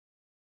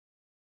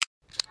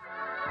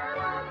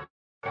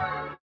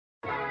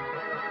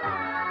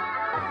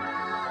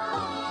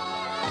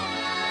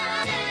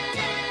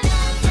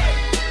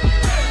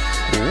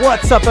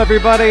What's up,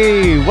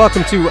 everybody?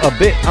 Welcome to A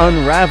Bit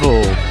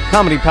Unraveled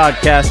comedy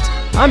podcast.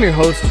 I'm your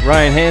host,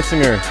 Ryan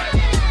Hansinger,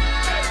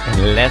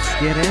 and let's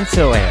get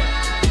into it.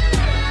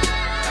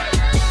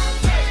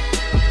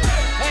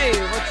 Hey,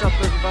 what's up,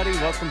 everybody?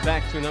 Welcome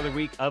back to another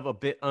week of A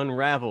Bit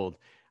Unraveled.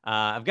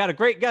 I've got a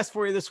great guest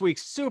for you this week.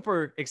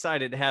 Super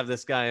excited to have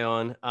this guy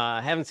on.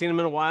 I haven't seen him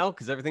in a while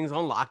because everything's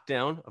on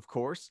lockdown, of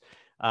course.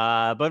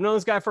 But I've known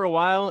this guy for a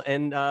while,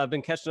 and I've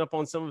been catching up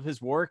on some of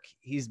his work.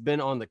 He's been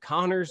on The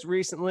Conners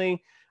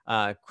recently,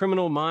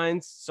 Criminal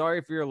Minds,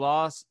 Sorry for Your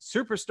Loss,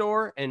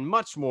 Superstore, and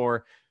much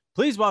more.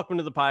 Please welcome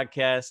to the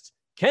podcast,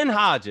 Ken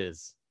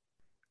Hodges.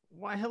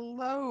 Why,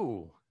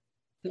 hello.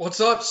 What's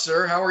up,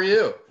 sir? How are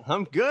you?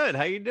 I'm good.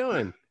 How you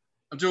doing?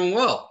 I'm doing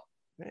well.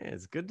 Man,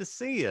 it's good to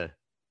see you.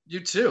 You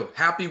too.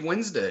 Happy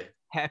Wednesday.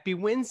 Happy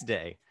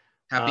Wednesday.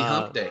 Happy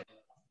Hump Day.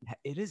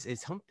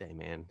 It's Hump Day,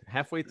 man.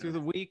 Halfway through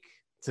the week.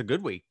 It's a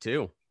good week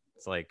too.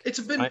 It's like it's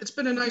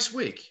been a nice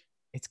week.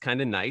 It's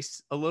kind of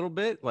nice a little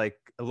bit, like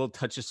a little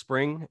touch of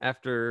spring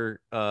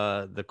after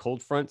the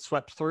cold front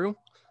swept through.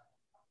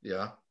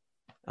 Yeah.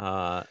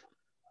 But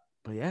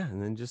yeah,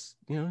 and then just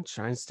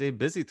try and stay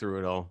busy through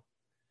it all.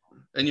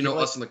 And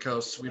us on the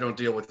coast, we don't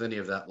deal with any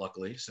of that,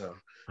 luckily. So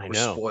I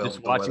know. Spoiled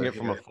just watching it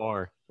from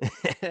afar.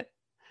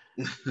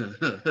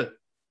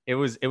 It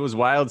was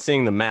wild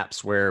seeing the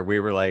maps where we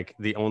were like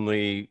the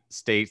only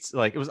states,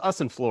 like it was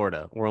us in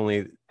Florida. We're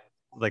only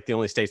like the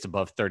only states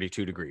above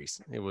 32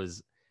 degrees. It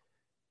was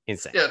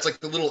insane. Yeah, it's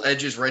like the little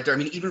edges right there. I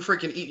mean, even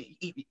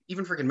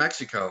freaking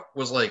Mexico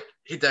was like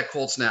hit that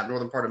cold snap,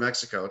 northern part of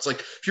Mexico. It's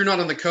like if you're not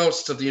on the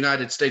coast of the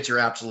United States, you're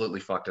absolutely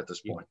fucked at this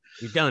point.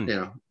 You're done.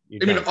 I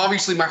mean,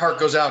 obviously my heart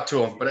goes out to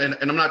them, but and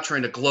I'm not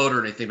trying to gloat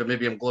or anything, but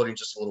maybe I'm gloating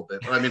just a little bit.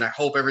 But I mean, I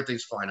hope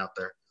everything's fine out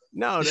there.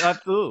 No,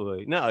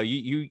 absolutely. No,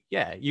 you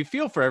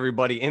feel for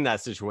everybody in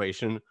that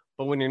situation,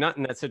 but when you're not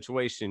in that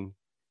situation,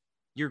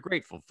 you're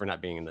grateful for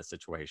not being in that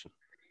situation.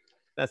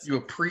 You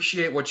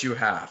appreciate what you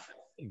have.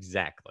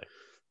 Exactly.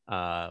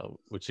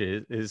 Which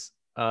is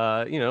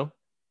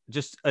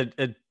just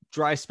a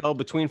dry spell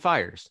between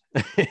fires.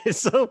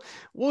 So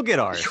we'll get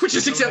ours. Which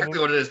is exactly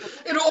what it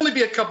is. It'll only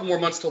be a couple more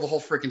months till the whole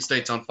freaking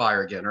state's on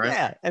fire again, right?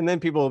 Yeah, and then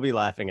people will be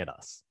laughing at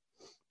us.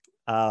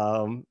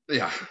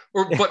 Yeah,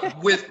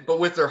 but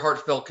with their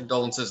heartfelt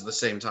condolences at the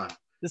same time.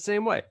 The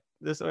same way,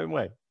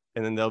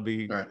 and then they'll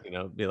be right.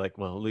 Be like,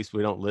 well, at least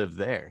we don't live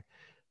there,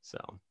 so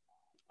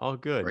all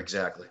good.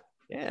 Exactly.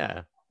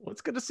 Yeah, well, it's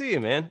good to see you,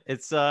 man.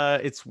 It's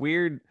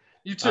weird.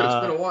 You too. It's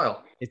been a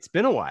while. It's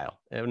been a while,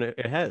 and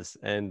it has,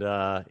 and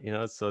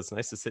so it's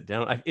nice to sit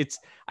down. I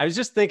was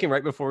just thinking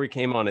right before we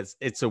came on.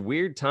 It's a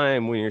weird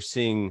time when you're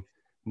seeing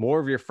more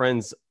of your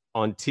friends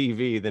on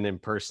TV than in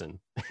person.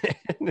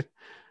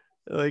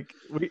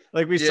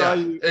 we saw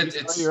you.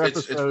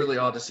 It's really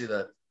odd to see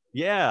that.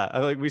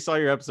 Yeah, we saw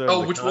your episode.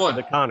 Oh, which one?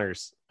 The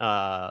Conners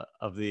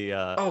of the.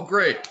 Oh,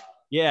 great.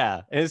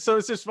 Yeah, and so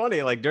it's just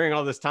funny. Like during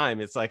all this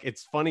time, it's like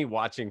it's funny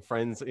watching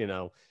friends,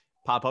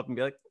 pop up and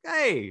be like,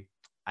 "Hey,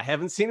 I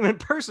haven't seen him in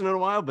person in a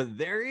while, but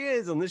there he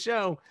is on the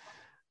show."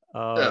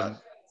 Yeah.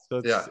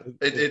 So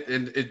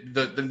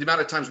the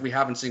amount of times we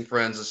haven't seen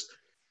friends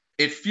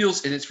it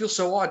feels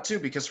so odd too,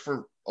 because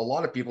for a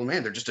lot of people,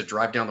 man, they're just a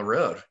drive down the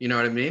road. You know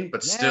what I mean?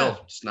 But still,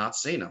 just not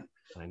seeing them.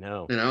 I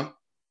know.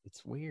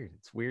 It's weird.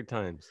 It's weird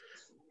times.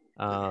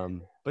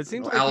 But it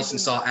seems like Allison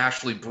saw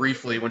Ashley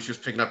briefly when she was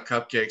picking up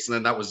cupcakes, and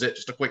then that was it.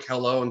 Just a quick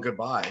hello and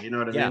goodbye. You know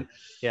what I mean?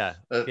 Yeah.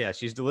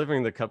 She's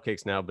delivering the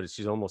cupcakes now, but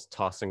she's almost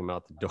tossing them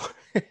out the door.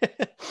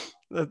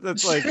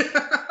 that's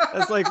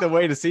like the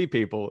way to see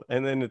people.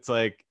 And then it's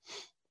like,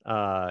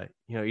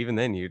 even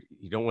then you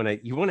don't want to.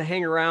 You want to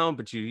hang around,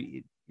 but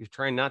you're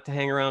trying not to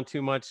hang around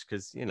too much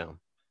because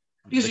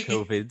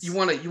because you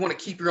want to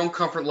keep your own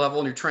comfort level,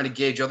 and you're trying to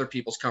gauge other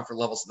people's comfort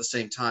levels at the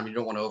same time. You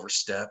don't want to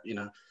overstep,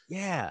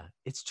 Yeah,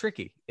 it's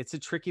tricky. It's a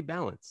tricky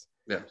balance.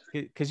 Yeah,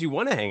 because you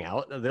want to hang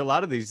out. There are a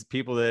lot of these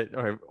people that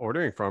are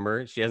ordering from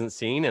her she hasn't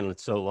seen in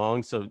so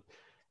long. So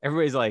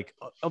everybody's like,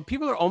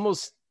 people are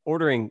almost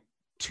ordering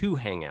to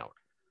hang out,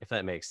 if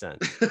that makes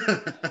sense.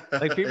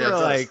 Like people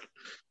are like,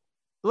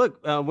 look,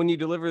 when you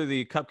deliver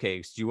the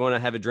cupcakes, do you want to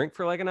have a drink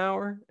for like an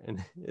hour?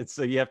 And it's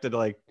so you have to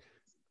like.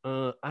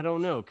 I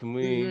don't know. Can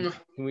we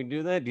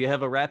do that? Do you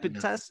have a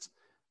rapid test?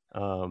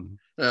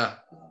 Yeah.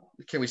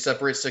 Can we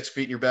separate 6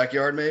 feet in your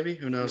backyard? Maybe.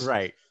 Who knows?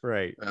 Right.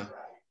 Yeah.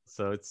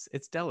 So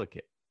it's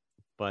delicate,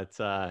 but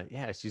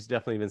she's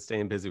definitely been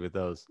staying busy with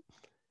those.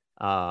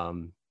 But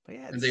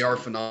yeah, and they are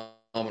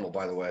phenomenal,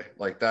 by the way.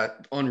 Like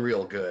that,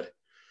 unreal good.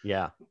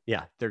 Yeah,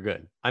 they're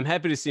good. I'm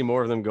happy to see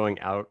more of them going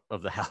out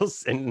of the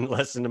house and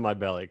less into my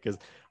belly because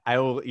I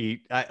will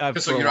eat. For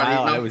a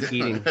while, I was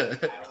eating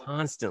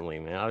constantly,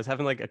 man. I was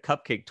having like a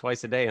cupcake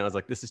twice a day, and I was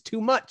like, "This is too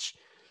much.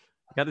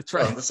 I got to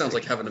try." That sounds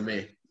like heaven to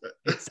me.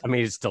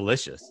 It's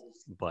delicious,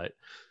 but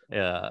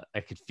I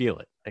could feel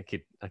it. I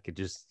could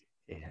just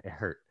it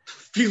hurt.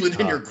 Feel it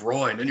in your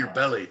groin, in your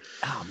belly.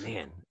 Oh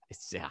man,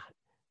 it's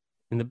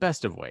in the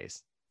best of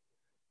ways.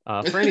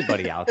 For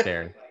anybody out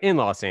there in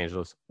Los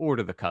Angeles,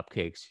 order the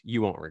cupcakes.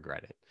 You won't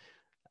regret it.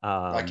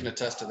 I can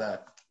attest to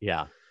that.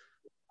 Yeah.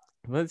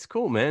 Well, that's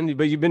cool, man.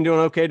 But you've been doing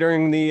okay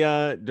during the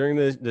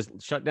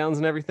shutdowns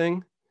and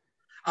everything.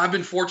 I've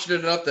been fortunate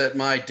enough that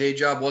my day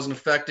job wasn't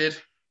affected,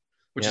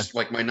 which Yeah. is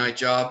like my night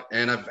job,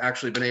 and I've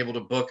actually been able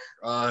to book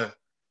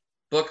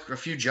a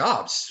few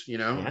jobs.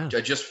 Yeah.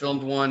 I just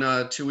filmed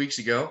one 2 weeks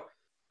ago,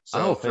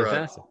 Oh, so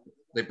fantastic.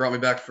 they brought me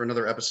back for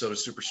another episode of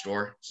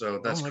Superstore, so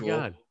Oh that's my cool.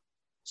 God.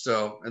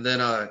 So, and then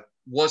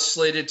was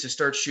slated to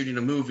start shooting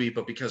a movie,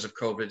 but because of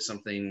COVID, some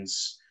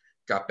things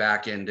got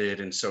back ended,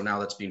 and so now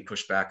that's being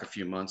pushed back a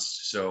few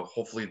months. So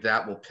hopefully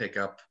that will pick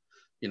up,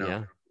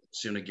 Yeah.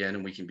 soon again,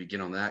 and we can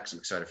begin on that because I'm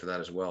excited for that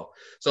as well.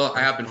 So I That's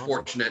have been awesome.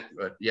 fortunate,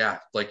 but yeah,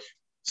 like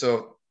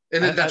so,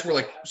 and then that's where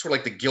like sort of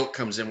like the guilt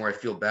comes in, where I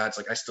feel bad. It's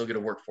like I still get to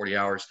work 40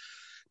 hours,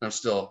 and I'm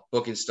still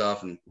booking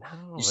stuff, and you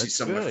No, see that's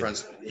some of my good.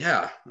 friends,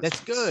 yeah, That's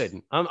good.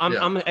 I'm I'm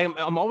yeah, I'm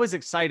I'm always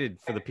excited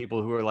for the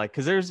people who are like,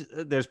 because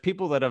there's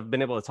people that I've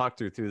been able to talk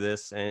through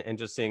this and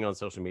just seeing on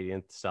social media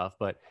and stuff,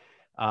 but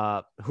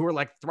who are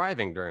like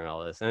thriving during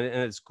all this, and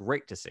it's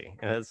great to see.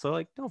 And so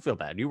like, don't feel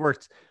bad. You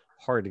worked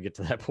hard to get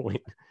to that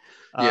point.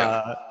 yeah.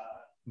 Uh,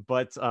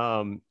 but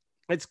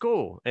it's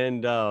cool,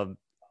 and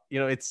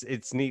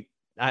it's neat.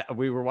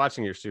 We were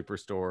watching your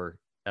Superstore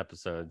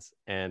episodes,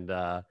 and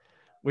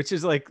which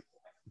is like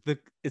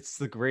it's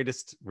the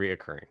greatest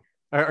reoccurring.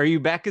 Are you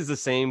back as the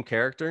same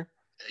character?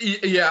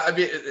 Yeah, I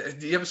mean,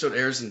 the episode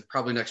airs in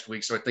probably next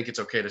week, so I think it's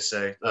okay to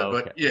say. Oh,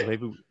 But okay. yeah,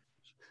 Maybe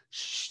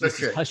this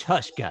is okay. hush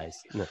hush,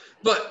 guys. No.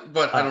 But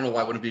I Uh, don't know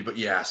why it wouldn't be. But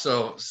yeah,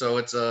 so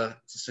it's the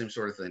same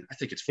sort of thing. I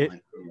think it's it fine.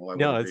 I don't know why it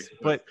no, wouldn't be.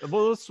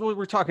 it's But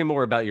we're talking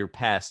more about your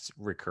past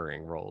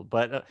recurring role,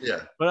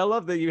 yeah, but I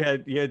love that you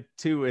had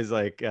two as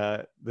like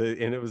and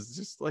it was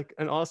just like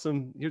an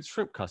awesome you had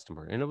shrimp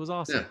customer, and it was yeah,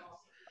 awesome.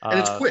 and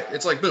it's Uh, quick.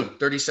 It's like boom,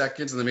 30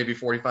 seconds, and then maybe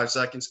 45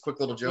 seconds. Quick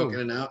little joke in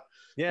Boom, and out.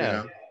 You yeah,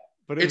 know,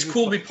 but it was it's just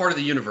cool to be part of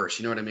the universe.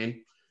 You know what I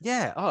mean?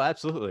 yeah, oh,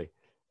 absolutely.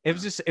 It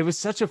was Yeah, just it was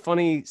such a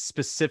funny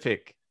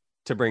specific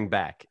to bring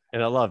back,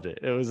 and I loved it.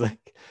 It was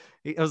like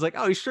I was like,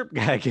 oh, he's strip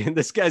guy again.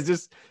 This guy's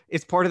just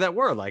it's part of that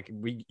world. Like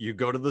you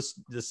go to this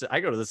I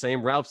go to the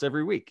same Ralph's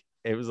every week.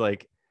 It was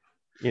like,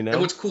 you and know,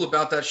 what's cool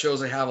about that show is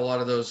they have a lot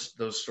of those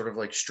sort of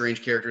like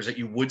strange characters that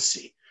you would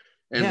see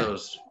in yeah,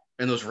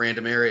 those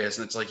random areas,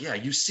 and it's like, yeah,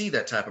 you see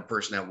that type of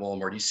person at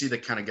Walmart, you see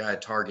that kind of guy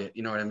at Target,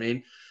 you know what I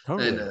mean? and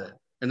totally. uh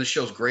and the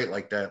show's great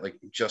like that. Like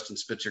Justin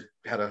Spitzer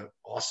had an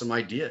awesome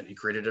idea, and he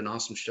created an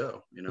awesome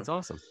show. It's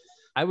awesome.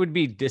 I would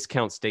be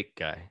discount steak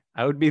guy.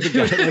 I would be the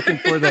guy looking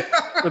for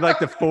like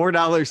the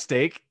 $4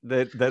 steak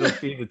that'll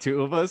feed the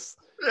two of us.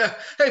 Yeah.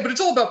 Hey, but it's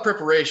all about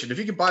preparation. If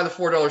you can buy the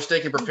 $4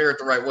 steak and prepare it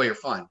the right way, you're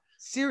fine.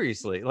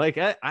 Seriously, like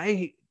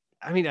I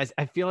mean,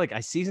 I feel like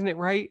I season it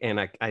right, and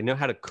I know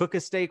how to cook a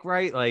steak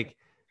right. Like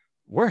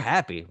we're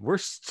happy, we're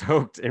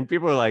stoked, and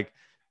people are like,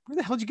 "Where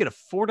the hell did you get a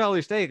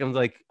 $4 steak?" I'm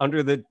like,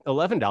 under the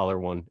 $11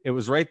 one. It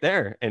was right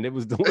there, and it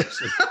was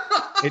delicious.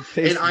 It And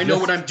tastes I know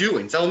what just I'm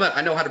doing. Tell them that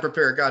I know how to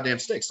prepare a goddamn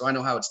steak, so I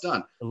know how it's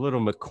done. a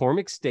little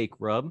McCormick steak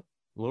rub,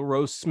 a little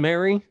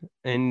rosemary,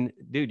 and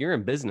dude, you're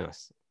in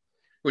business.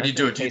 What do That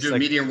you do? thing Do you tastes do like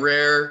medium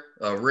rare,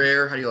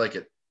 rare? How do you like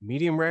it?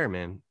 medium rare,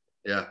 man.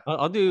 Yeah.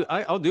 I'll do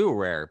a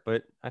rare,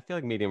 but I feel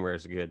like medium rare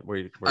is good. Where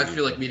I you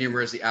feel like go. medium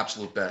rare is the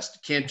absolute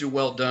best. Can't do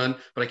well done,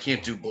 but I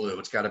can't do blue.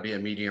 It's got to be a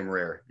medium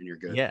rare, and you're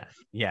good. Yeah,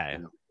 yeah. You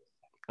know?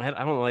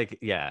 I don't like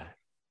yeah.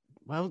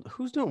 Well,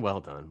 who's doing well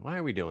done? Why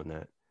are we doing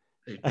that?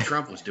 Hey,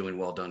 Trump was doing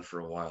well done for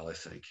a while, I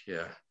think.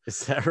 Yeah.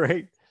 Is that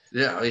right?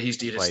 Yeah, he used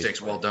to eat That's his why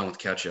steaks well done with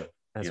ketchup.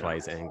 that's You why know,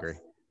 he's angry.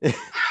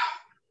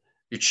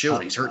 you're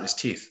chewing. He's hurting his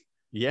teeth.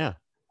 Yeah.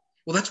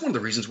 Well, that's one of the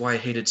reasons why I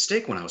hated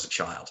steak when I was a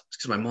child. It's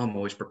because my mom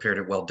always prepared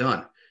it well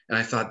done. And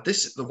I thought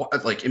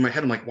like in my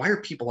head, I'm like, why are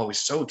people always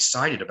so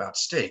excited about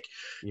steak?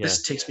 Yeah.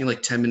 This takes me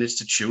like 10 minutes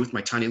to chew with my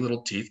tiny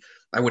little teeth.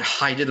 I would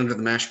hide it under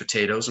the mashed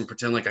potatoes and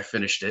pretend like I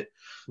finished it.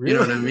 You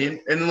know Really? what I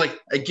mean? And then like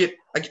I get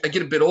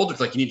a bit older.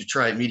 It's like, you need to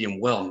try it medium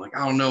well. I'm like,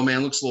 I don't know,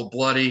 man, it looks a little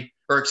bloody.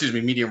 Or excuse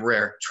me, medium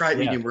rare. Try it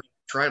Yeah. medium rare.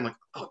 Try it. I'm like,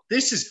 oh,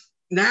 this is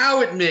now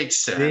it makes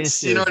sense.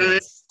 This You know is what I a mean?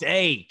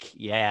 steak.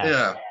 Yeah.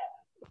 Yeah.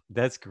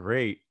 That's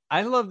great.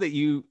 I love that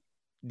you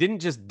didn't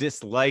just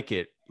dislike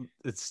it.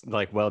 It's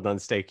like well done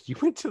steak. You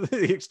went to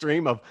the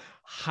extreme of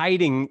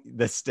hiding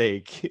the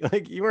steak.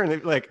 Like you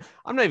weren't like,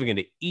 I'm not even going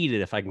to eat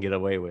it if I can get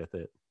away with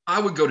it. I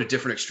would go to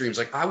different extremes.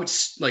 Like I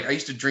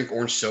used to drink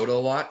orange soda a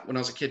lot when I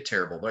was a kid.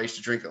 Terrible, but I used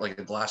to drink like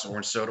a glass of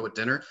orange soda at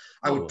dinner.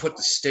 I would Totally. put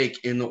the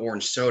steak in the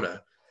orange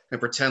soda and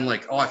pretend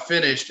like, oh, I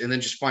finished, and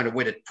then just find a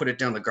way to put it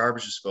down the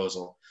garbage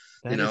disposal.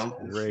 You That is know,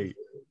 and great.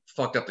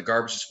 fucked up the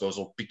garbage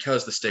disposal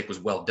because the steak was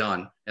well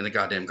done, and the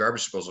goddamn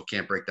garbage disposal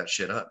can't break that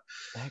shit up.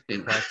 That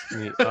And, cracks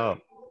me up.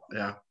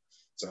 yeah,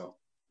 so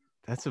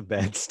That's a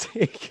bad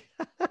steak.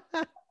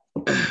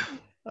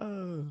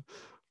 Oh,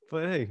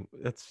 but hey,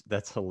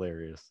 that's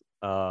hilarious.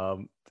 I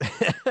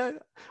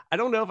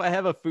don't know if I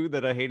have a food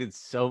that I hated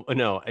so.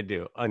 No, I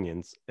do.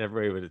 Onions.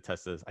 Everybody would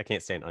attest to this. I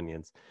can't stand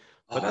onions,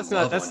 but oh, I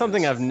love that's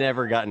something onions. I've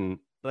never gotten.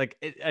 Like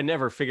I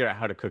never figured out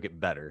how to cook it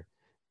better.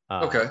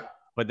 Uh, Okay,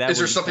 but that is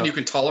there would be something you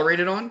can tolerate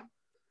it on?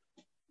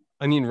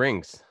 onion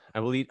rings. I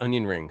will eat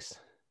onion rings.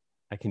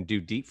 I can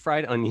do deep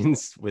fried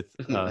onions with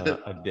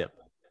a dip,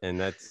 and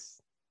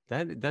that's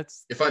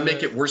if I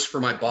make it worse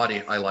for my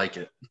body, I like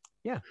it.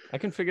 Yeah, I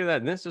can figure that.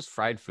 And that's just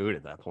fried food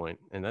at that point,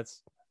 and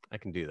I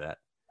can do that.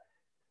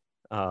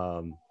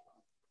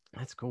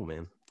 That's cool,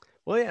 man.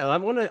 Well, yeah, I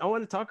want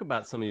to talk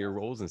about some of your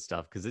roles and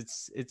stuff because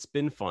it's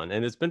been fun,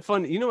 and it's been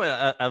fun. You know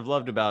what I've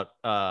loved about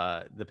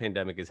the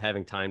pandemic is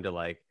having time to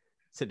like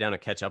sit down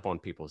and catch up on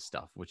people's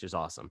stuff, which is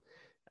awesome,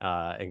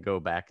 and go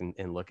back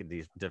and look at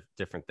these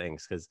different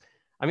things because.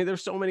 I mean,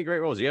 there's so many great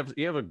roles. You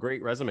have a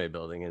great resume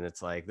building, and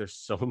it's like there's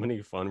so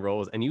many fun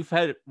roles. And you've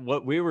had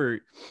what we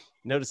were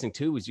noticing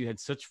too was you had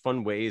such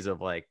fun ways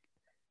of like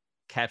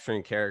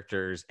capturing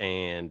characters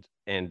and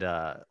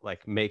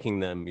like making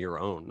them your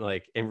own,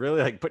 like and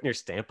really like putting your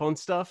stamp on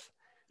stuff.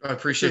 I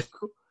appreciate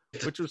cool,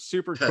 which was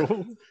super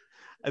cool.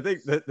 I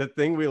think that the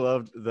thing we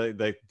loved,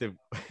 the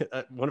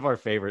one of our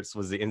favorites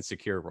was the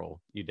insecure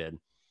role you did,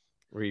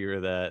 where you were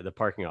the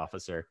parking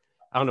officer.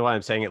 I don't know why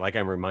I'm saying it like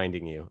I'm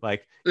reminding you,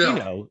 like you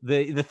know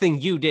the thing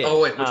you did.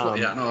 Oh wait, which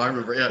one? Yeah, no, I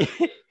remember. Yeah,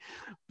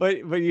 but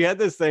you had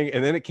this thing,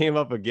 and then it came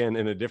up again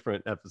in a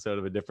different episode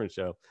of a different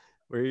show,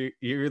 where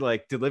you're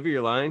like deliver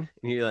your line,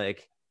 and you're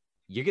like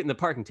you're getting the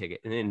parking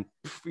ticket, and then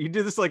you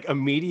do this like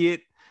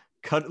immediate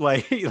cut,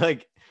 like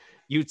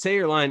you'd say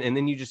your line, and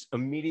then you just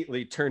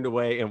immediately turned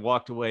away and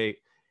walked away,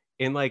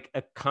 in like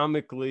a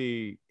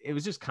comically, it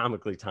was just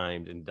comically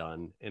timed and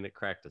done, and it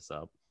cracked us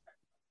up.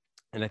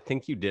 And I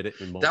think you did it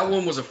in that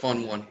one was a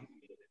fun one.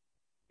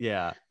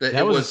 Yeah,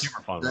 that was a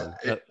super fun one.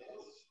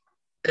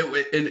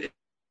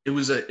 It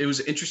was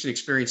an interesting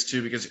experience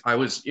too, because I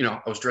was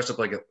dressed up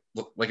like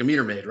a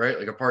meter maid, right?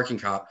 Like a parking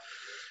cop.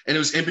 And it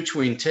was in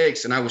between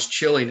takes, and I was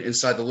chilling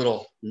inside the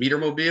little meter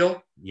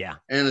mobile. Yeah.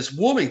 And this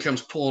woman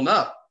comes pulling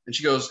up, and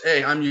she goes,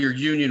 "Hey, I'm your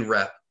union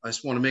rep. I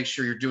just want to make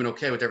sure you're doing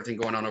okay with everything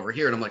going on over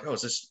here." And I'm like, "Oh,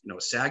 is this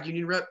a SAG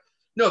union rep?"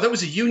 No, that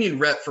was a union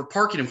rep for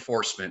parking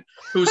enforcement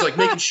who was like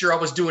making sure I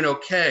was doing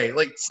okay,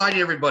 like signing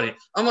everybody.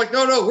 I'm like,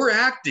 no, we're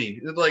acting.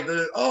 And like,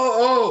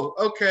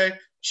 okay.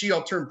 She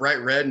all turned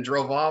bright red and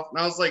drove off. And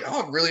I was like,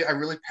 oh, really? I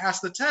really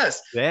passed the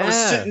test. Yeah. I was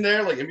sitting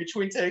there like in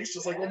between takes,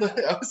 just like, what the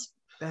hell?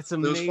 That's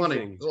amazing. It was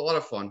funny. It was a lot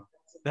of fun.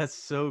 That's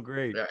so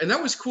great. Yeah, and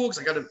that was cool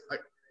because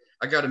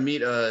I got to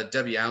meet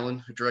Debbie Allen,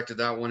 who directed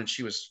that one, and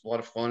she was a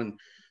lot of fun. And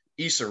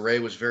Issa Rae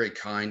was very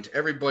kind.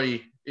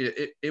 Everybody,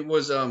 it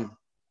was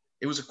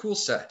a cool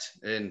set,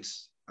 and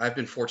I've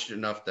been fortunate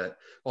enough that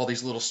all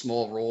these little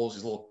small roles,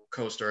 these little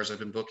co-stars I've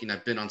been booking,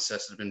 I've been on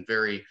sets that have been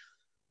very,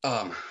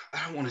 I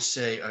don't want to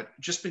say,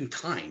 just been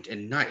kind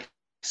and nice.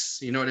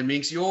 You know what I mean?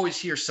 Because you always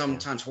hear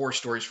sometimes horror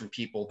stories from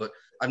people, but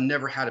I've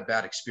never had a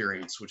bad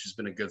experience, which has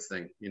been a good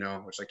thing,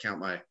 which I count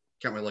my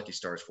lucky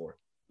stars for.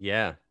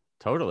 Yeah,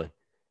 totally.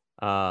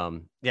 Yeah,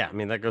 I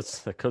mean, that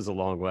goes a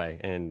long way,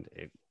 and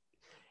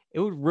it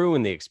would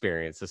ruin the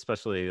experience,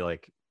 especially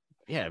like,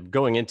 yeah,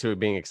 going into it,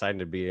 being excited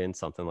to be in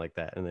something like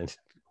that, and then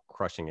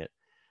crushing it.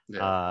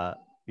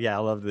 Yeah, I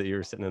love that you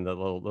were sitting in the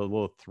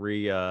little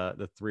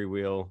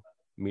three-wheel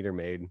meter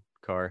maid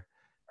car.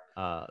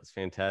 It's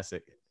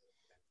fantastic.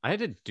 I had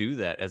to do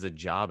that as a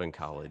job in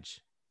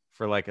college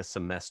for like a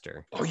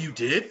semester. Oh, you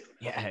did?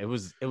 Yeah, it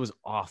was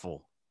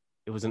awful.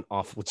 It was an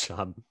awful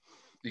job.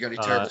 You got any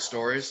terrible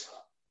stories?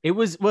 It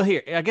was, well,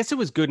 here, I guess it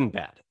was good and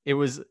bad. It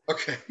was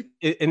okay.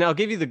 And I'll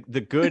give you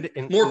the good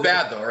and more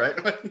bad though, right?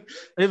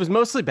 It was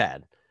mostly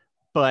bad,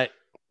 but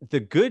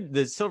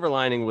the silver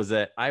lining was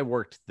that I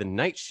worked the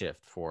night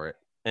shift for it.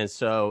 And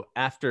so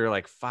after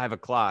like 5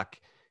 o'clock,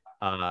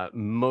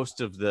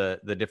 most of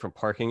the different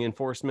parking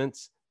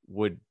enforcements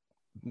would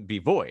be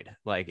void.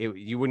 Like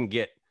you wouldn't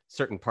get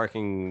certain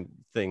parking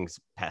things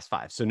past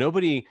 5. So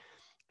nobody,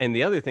 and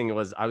the other thing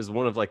was I was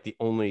one of like the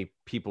only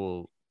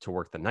people to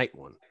work the night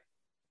one,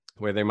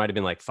 where there might've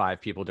been like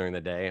 5 people during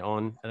the day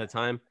on at a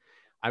time.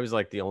 I was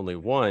like the only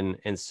one.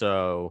 And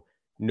so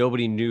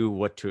nobody knew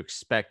what to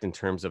expect in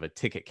terms of a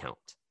ticket count.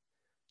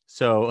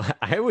 So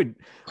I would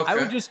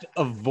just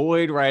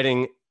avoid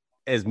writing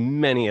as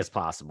many as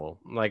possible.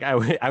 Like I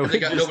would they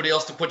got nobody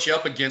else to put you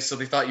up against. So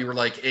they thought you were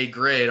like A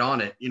grade on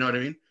it. You know what I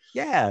mean?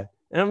 Yeah.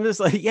 And I'm just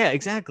like, yeah,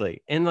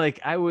 exactly. And like,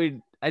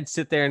 I'd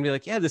sit there and be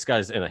like, yeah, this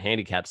guy's in a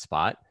handicapped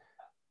spot,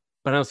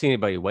 but I don't see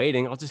anybody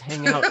waiting. I'll just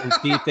hang out and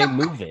see if they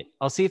move it.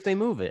 I'll see if they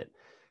move it.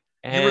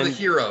 And you were the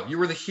hero. You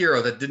were the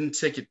hero that didn't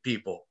ticket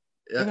people.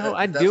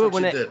 I'd do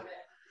it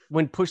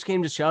when push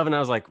came to shove, and I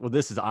was like, well,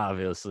 this is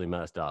obviously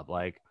messed up.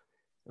 Like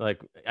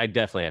I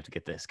definitely have to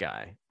get this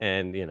guy.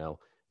 And,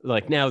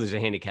 like now there's a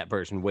handicap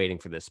person waiting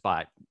for this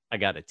spot. I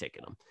got to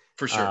ticket him.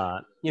 For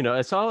sure.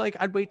 It's all like,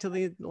 I'd wait till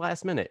the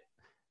last minute.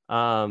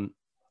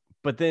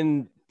 But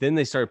then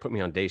they started putting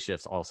me on day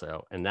shifts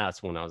also. And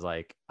that's when I was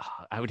like,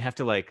 I would have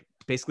to like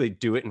basically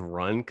do it and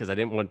run, because I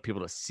didn't want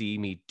people to see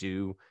me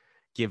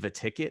give a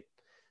ticket.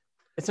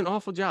 It's an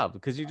awful job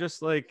because you're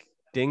just like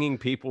dinging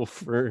people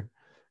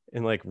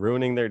and like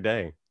ruining their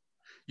day.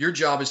 Your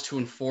job is to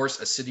enforce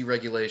a city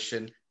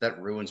regulation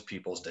that ruins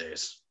people's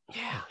days.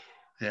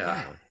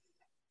 Yeah.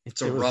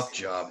 It's a rough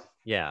job.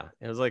 Yeah.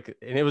 It was like,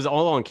 and it was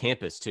all on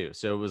campus too.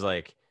 So it was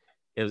like,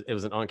 it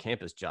was an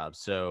on-campus job.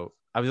 So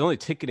I was only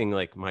ticketing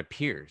like my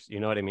peers. You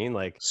know what I mean?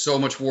 Like so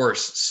much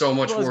worse. So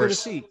much I was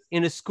worse. going to see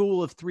in a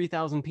school of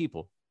 3,000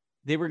 people,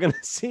 they were going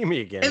to see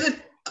me again. And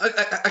then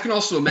I can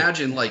also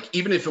imagine, like,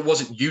 even if it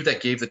wasn't you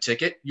that gave the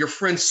ticket, your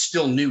friends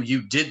still knew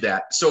you did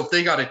that. So if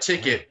they got a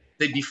ticket,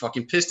 they'd be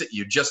fucking pissed at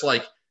you. Just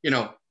like, you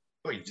know,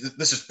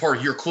 this is part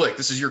of your clique.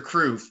 This is your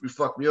crew who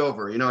fucked me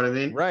over. You know what I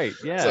mean? Right.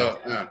 Yeah. So,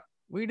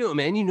 what are you doing,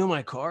 man? You know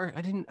my car?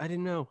 I didn't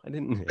know.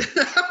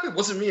 It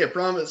wasn't me. I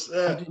promise.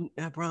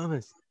 I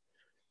promise.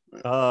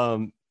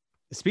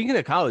 Speaking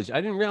of college,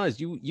 I didn't realize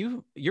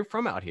you're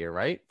from out here,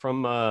 right?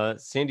 From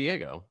San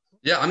Diego.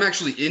 Yeah, I'm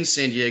actually in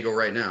San Diego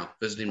right now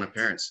visiting my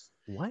parents.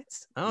 What?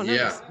 Oh, nice.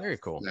 Yeah. Very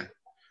cool. Yeah.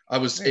 I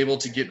was able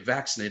to get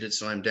vaccinated,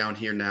 so I'm down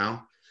here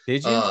now.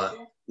 Did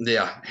you?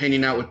 Yeah,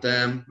 hanging out with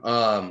them.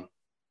 My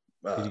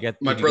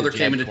brother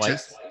came into town.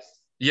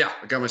 Yeah,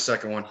 I got my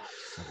second one.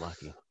 So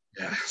lucky.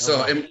 Yeah,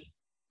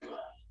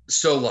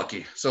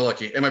 so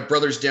lucky. And my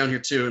brother's down here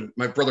too. And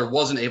my brother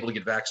wasn't able to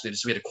get vaccinated,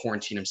 so he had to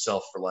quarantine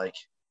himself for like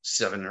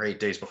 7 or 8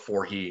 days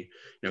before he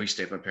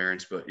stayed with my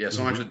parents. But yeah,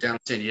 so I'm actually down in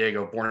San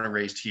Diego, born and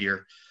raised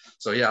here.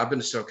 So yeah, I've been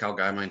a SoCal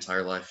guy my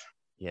entire life.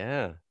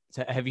 Yeah.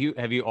 So have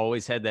you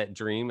always had that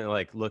dream and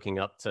like looking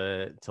up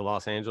to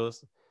Los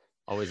Angeles?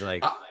 Always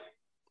like,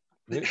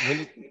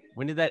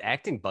 when did that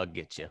acting bug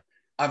get you?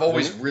 I've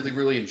always really,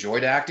 really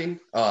enjoyed acting.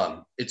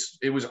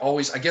 It was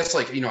always, I guess,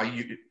 like, you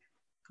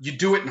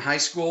do it in high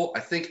school.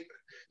 I think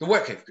the way,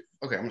 okay,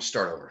 I'm going to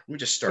start over. Let me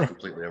just start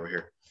completely over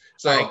here.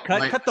 So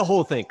right, cut the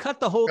whole thing. Cut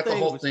the whole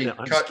thing.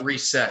 Cut,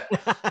 reset.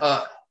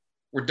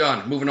 We're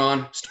done. Moving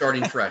on.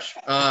 Starting fresh.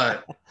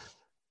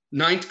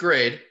 9th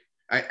grade,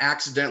 I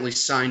accidentally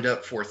signed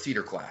up for a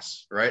theater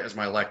class, right, as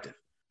my elective.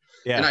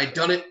 Yeah. And I'd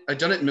done it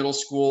in middle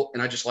school,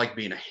 and I just liked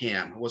being a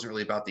ham. It wasn't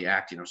really about the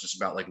acting. It was just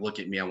about like, look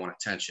at me, I want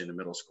attention in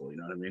middle school. You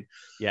know what I mean?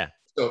 Yeah.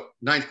 So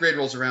 9th grade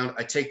rolls around.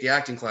 I take the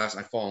acting class,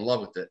 and I fall in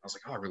love with it. I was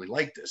like, oh, I really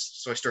like this.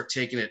 So I start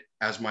taking it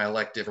as my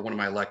elective, or one of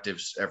my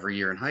electives, every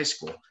year in high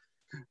school.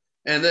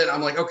 And then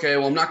I'm like, okay,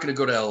 well, I'm not going to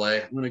go to LA.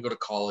 I'm going to go to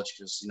college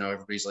because,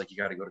 everybody's like, you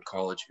got to go to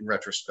college. In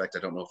retrospect, I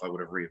don't know if I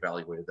would have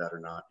reevaluated that or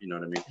not. You know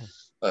what I mean?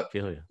 I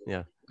feel you.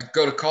 Yeah. I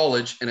go to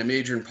college and I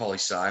major in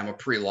poli-sci. I'm a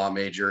pre-law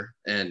major.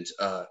 And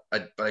but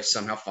I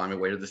somehow find my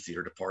way to the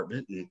theater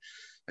department, and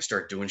I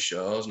start doing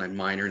shows, and I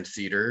minor in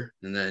theater.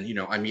 And then,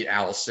 I meet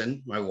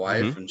Allison, my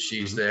wife, and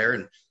she's there,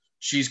 and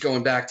she's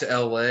going back to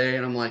LA.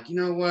 And I'm like,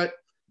 you know what?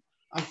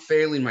 I'm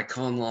failing my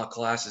con law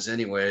classes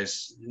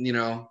anyways.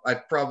 My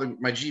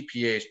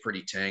GPA is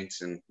pretty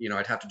tanked, and,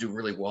 I'd have to do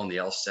really well in the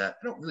LSAT.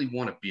 I don't really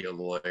want to be a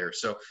lawyer,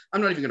 so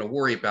I'm not even going to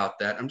worry about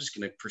that. I'm just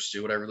going to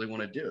pursue what I really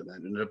want to do. And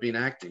that ended up being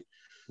acting.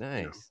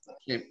 Nice.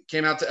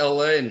 Came out to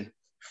LA and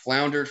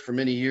floundered for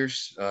many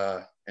years,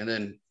 and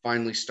then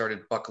finally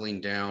started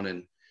buckling down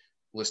and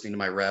listening to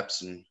my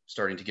reps and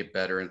starting to get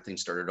better, and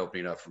things started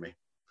opening up for me.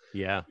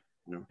 Yeah.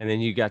 And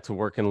then you got to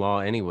work in law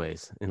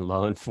anyways, in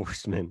law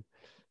enforcement.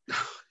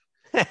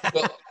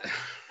 Well,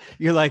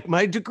 you're like,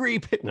 my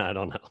degree, no, I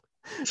don't know.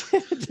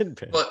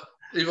 But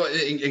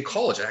in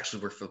college, I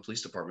actually worked for the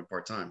police department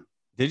part-time.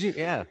 Did you?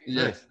 Yeah.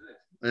 Nice.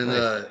 And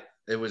nice.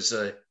 It was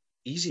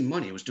easy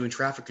money. It was doing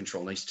traffic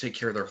control, and I used to take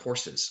care of their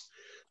horses.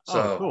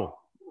 So cool.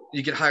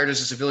 You get hired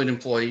as a civilian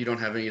employee. You don't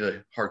have any of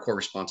the hardcore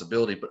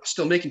responsibility, but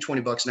still making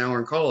 $20 an hour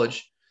in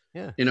college.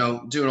 Yeah.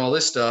 Doing all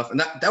this stuff. And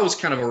that was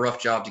kind of a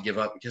rough job to give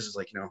up, because it's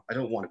like, I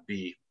don't want to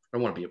be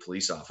a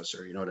police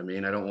officer. You know what I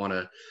mean? I don't want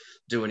to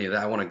do any of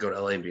that. I want to go to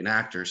LA and be an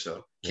actor.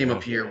 So came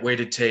up here,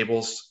 waited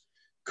tables,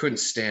 couldn't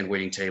stand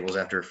waiting tables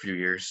after a few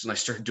years. And I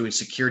started doing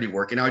security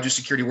work, and now I do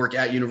security work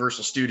at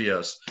Universal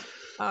Studios.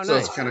 Oh, so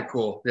nice. It's kind of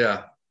cool.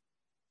 Yeah.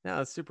 Yeah,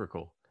 that's super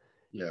cool.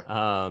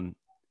 Yeah.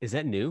 Is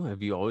that new?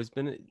 Have you always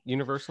been at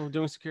Universal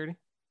doing security?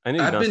 I've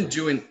been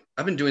doing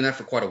that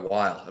for quite a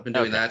while. I've been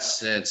doing that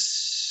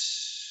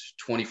since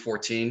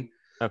 2014.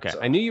 Okay.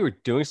 So, I knew you were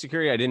doing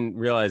security. I didn't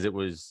realize it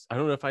was, I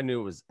don't know if I knew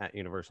it was at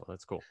Universal.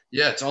 That's cool.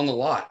 Yeah, it's on the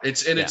lot.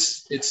 It's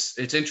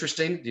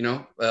interesting,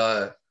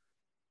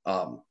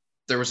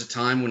 there was a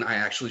time when I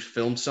actually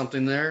filmed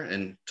something there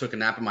and took a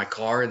nap in my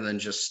car, and then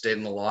just stayed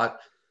in the lot,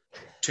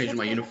 changing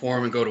my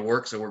uniform and go to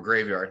work. So we're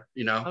graveyard,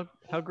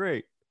 How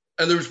great.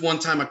 And there was one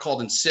time I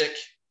called in sick,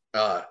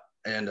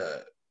 and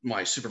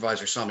my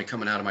supervisor saw me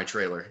coming out of my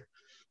trailer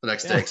the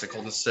next day, because I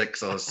called in sick,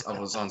 so I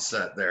was on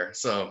set there.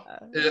 So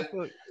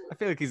I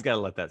feel like he's got to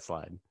let that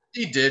slide.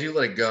 He did. He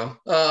let it go.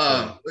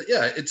 But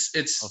yeah, it's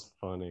That's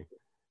funny.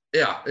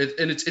 Yeah,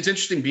 it's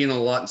interesting being on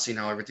a lot and seeing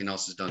how everything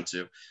else is done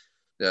too,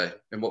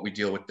 and what we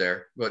deal with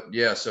there. But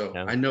yeah, so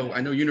I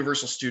know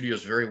Universal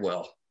Studios very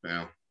well.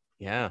 Yeah.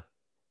 Yeah.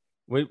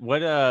 What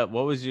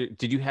was your?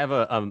 Did you have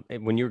a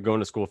when you were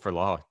going to school for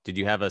law? Did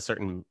you have a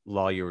certain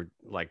law you were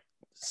like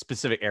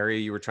specific area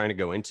you were trying to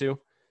go into?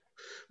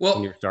 Well,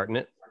 when you were starting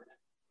it.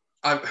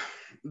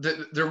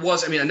 There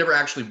was, I never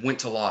actually went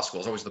to law school.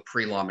 I was always the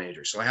pre-law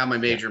major. So I have my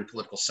major in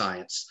political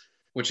science,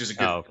 which is a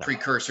good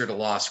precursor to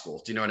law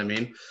school. Do you know what I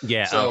mean?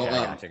 Yeah. So,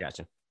 okay,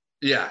 gotcha.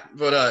 Yeah.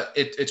 But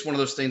it's one of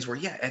those things where,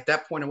 at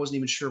that point, I wasn't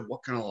even sure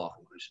what kind of law I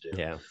wanted to do.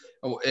 Yeah.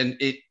 Oh, and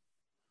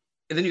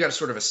then you got to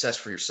sort of assess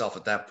for yourself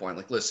at that point.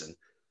 Like, listen,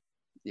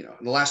 you know,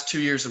 in the last 2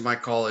 years of my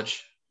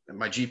college,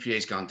 my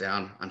GPA's gone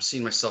down. I'm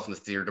seeing myself in the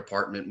theater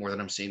department more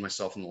than I'm seeing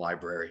myself in the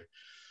library.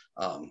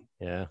 I'm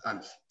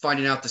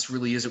finding out this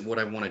really isn't what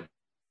I want to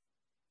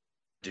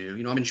do.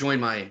 You know, I'm enjoying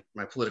my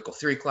political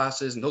theory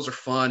classes, and those are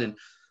fun, and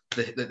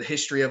the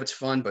history of it's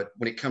fun. But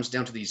when it comes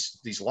down to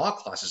these law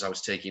classes I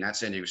was taking at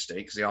San Diego State,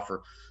 because they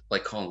offer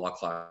like common law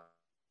classes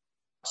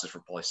for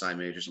poli-sci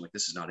majors, I'm like,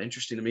 this is not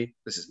interesting to me.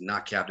 This is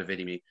not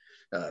captivating me.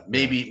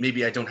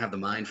 Maybe I don't have the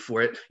mind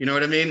for it. You know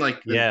what I mean?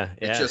 Like,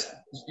 it's just,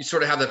 you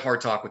sort of have that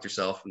hard talk with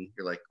yourself, and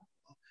you're like,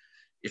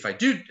 if I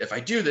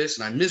do this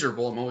and I'm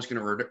miserable, I'm always going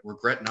to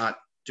regret not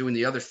doing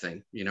the other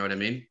thing. You know what I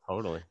mean?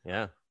 Totally.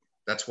 Yeah.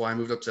 That's why I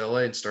moved up to LA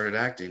and started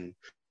acting.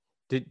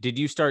 Did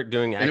you start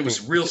doing acting? And it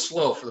was real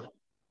slow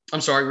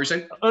I'm sorry, what were you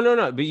saying? Oh,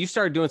 no. But you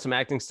started doing some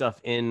acting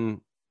stuff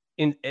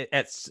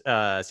at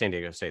San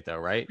Diego State though,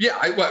 right? Yeah.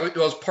 I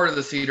was part of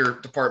the theater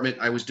department.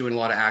 I was doing a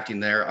lot of acting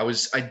there. I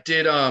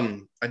did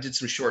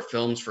some short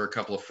films for a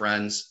couple of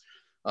friends.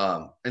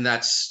 And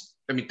that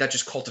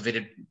just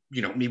cultivated,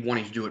 you know, me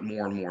wanting to do it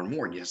more and more and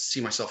more. And you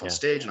see myself on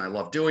stage, and I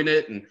love doing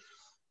it. And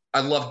I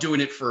love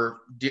doing it for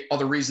the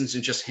other reasons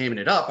than just hamming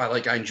it up.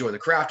 I enjoy the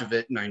craft of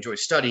it, and I enjoy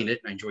studying it,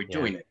 and I enjoy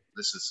doing it.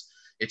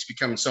 It's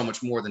becoming so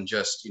much more than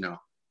just, you know,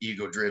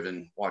 ego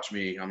driven. Watch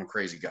me, I'm a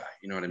crazy guy.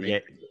 You know what I mean? Yeah,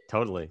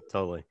 totally.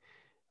 So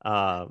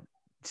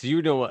you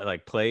were doing what,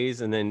 like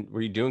plays, and then were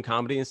you doing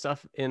comedy and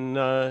stuff in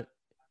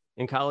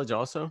college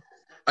also?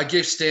 I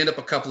gave stand-up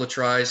a couple of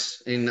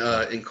tries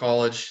in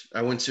college.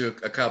 I went to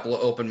a couple of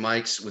open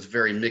mics with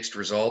very mixed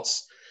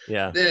results.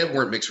 Yeah. They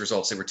weren't mixed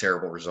results. They were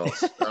terrible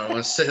results. I don't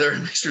want to say they were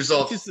mixed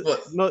results.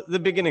 But the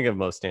beginning of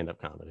most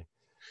stand-up comedy.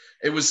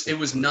 It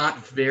was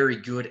not very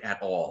good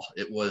at all.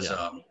 It was,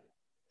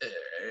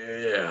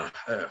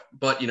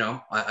 but you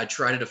know, I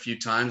tried it a few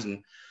times,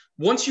 and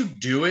once you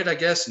do it, I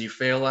guess, and you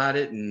fail at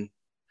it, and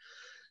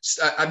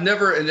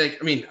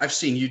I've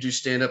seen you do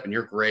stand up, and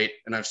you're great.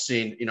 And I've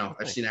seen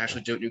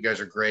Ashley do it. You guys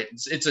are great.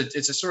 It's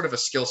a sort of a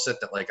skill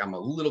set that, like, I'm a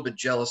little bit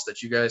jealous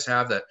that you guys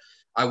have, that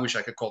I wish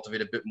I could cultivate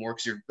a bit more,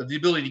 because the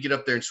ability to get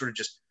up there and sort of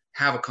just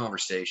have a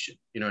conversation,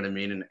 you know what I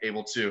mean? And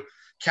able to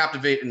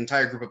captivate an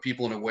entire group of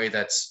people in a way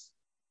that's,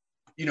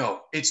 you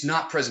know, it's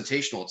not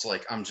presentational. It's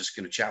like, I'm just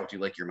going to chat with you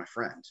like you're my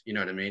friend. You know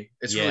what I mean?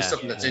 It's really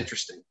something that's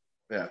interesting.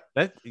 Yeah.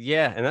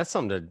 And that's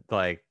something to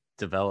like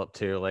develop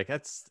too. Like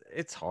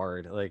it's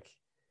hard. Like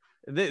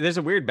there's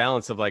a weird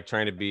balance of like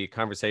trying to be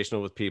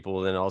conversational with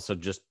people and also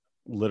just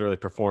literally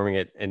performing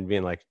it and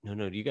being like,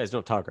 no, you guys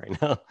don't talk right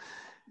now.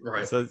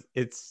 Right. So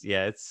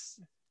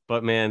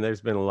but man,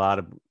 there's been a lot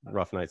of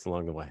rough nights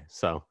along the way.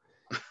 So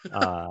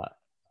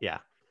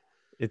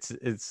it's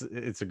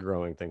a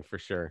growing thing for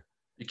sure.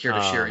 You care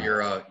to share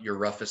your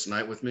roughest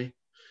night with me?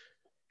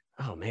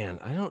 Oh man,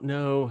 I don't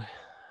know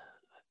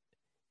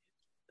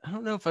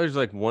if there's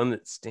like one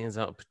that stands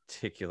out in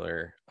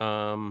particular.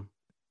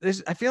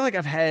 I feel like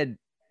I've had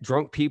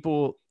drunk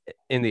people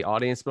in the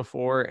audience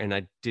before, and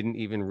I didn't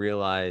even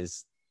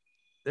realize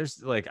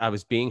there's like I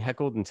was being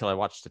heckled until I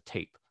watched the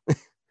tape.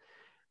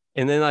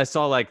 And then I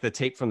saw like the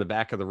tape from the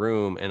back of the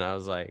room, and I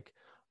was like,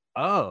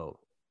 oh,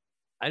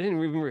 I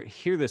didn't even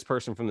hear this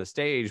person from the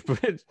stage,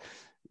 but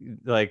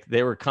like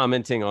they were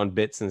commenting on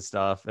bits and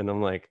stuff. And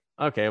I'm like,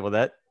 okay,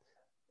 well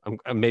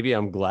maybe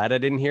I'm glad I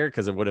didn't hear,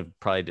 because it would have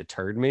probably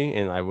deterred me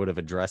and I would have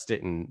addressed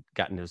it and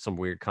gotten into some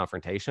weird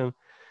confrontation.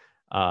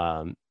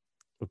 I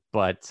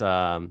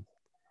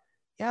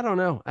don't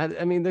know.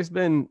 I mean, there's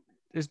been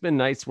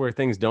nights where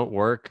things don't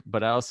work,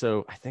 but I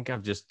think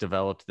I've just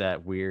developed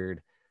that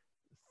weird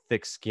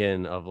thick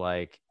skin of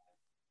like,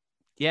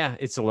 yeah,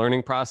 it's a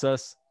learning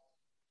process.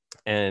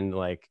 And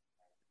like,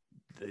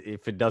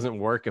 if it doesn't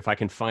work, if I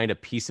can find a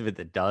piece of it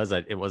that does,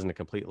 it wasn't a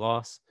complete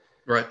loss.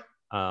 Right.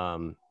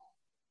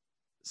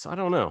 So I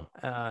don't know.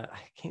 I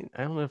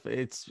don't know if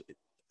it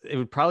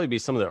would probably be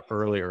some of the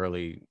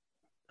early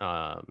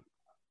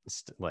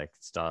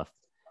stuff.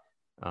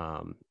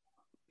 I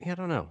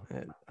don't know.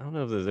 I don't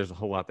know if there's a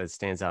whole lot that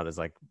stands out as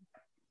like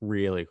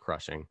really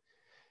crushing.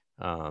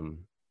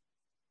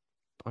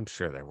 I'm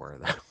sure there were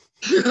though.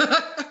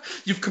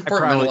 You've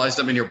compartmentalized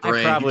them in your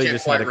brain. I probably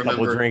just had a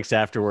couple drinks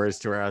afterwards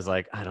to where I was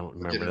like, I don't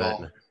remember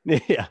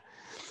that. Yeah.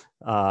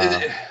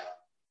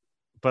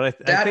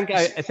 But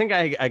I think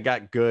I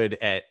got good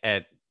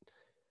at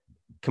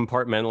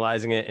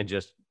compartmentalizing it and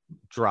just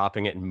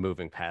dropping it and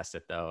moving past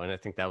it though. And I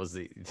think that was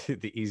the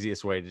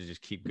easiest way to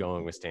just keep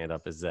going with stand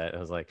up, is that I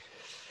was like,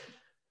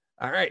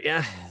 all right,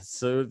 yeah,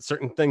 so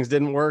certain things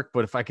didn't work,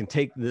 but if I can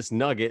take this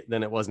nugget,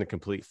 then it wasn't a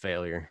complete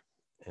failure,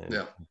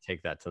 and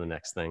take that to the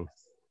next thing.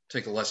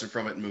 Take a lesson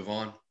from it and move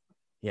on.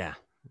 Yeah.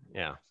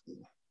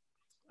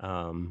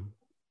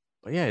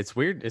 But yeah, it's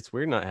weird. It's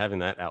weird not having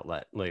that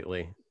outlet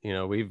lately. You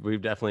know,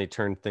 we've definitely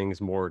turned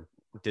things more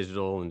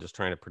digital and just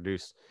trying to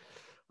produce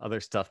other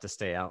stuff to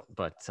stay out.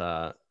 But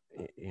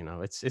you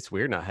know, it's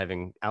weird not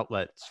having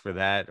outlets for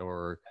that,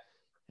 or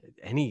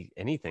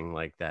anything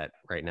like that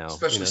right now.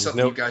 Especially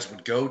something you guys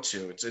would go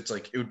to. It's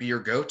like it would be your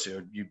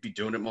go-to. You'd be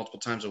doing it multiple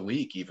times a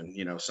week, even,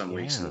 some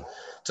weeks. And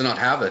to not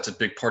have it's a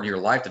big part of your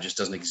life that just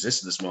doesn't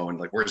exist at this moment.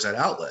 Like, where's that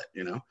outlet,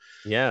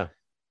 Yeah.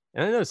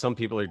 And I know some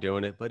people are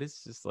doing it, but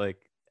it's just like,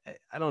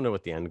 I don't know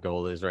what the end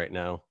goal is right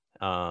now.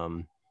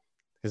 Because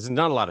there's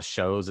not a lot of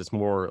shows. It's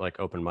more like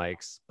open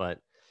mics, but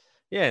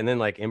yeah. And then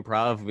like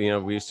improv,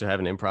 we used to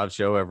have an improv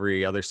show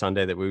every other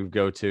Sunday that we would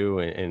go to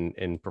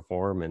and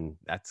perform, and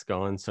that's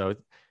gone. So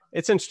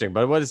it's interesting,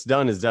 but what it's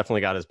done is definitely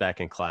got us back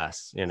in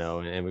class,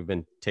 and we've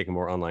been taking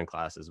more online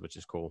classes, which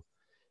is cool.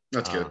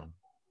 That's good.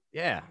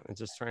 Yeah. And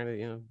just trying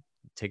to,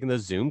 taking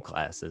those Zoom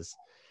classes,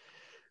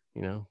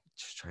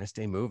 just trying to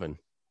stay moving.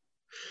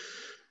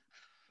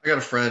 I got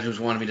a friend who's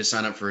wanted me to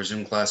sign up for a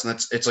Zoom class,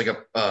 and it's like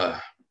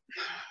a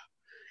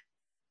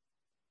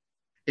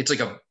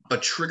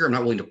trigger I'm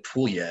not willing to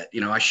pull yet.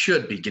 I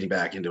should be getting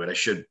back into it. I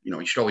should,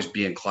 you should always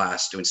be in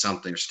class doing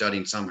something or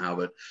studying somehow,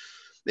 but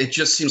it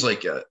just seems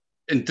like,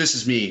 and this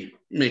is me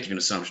making an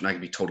assumption. I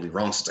could be totally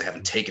wrong since I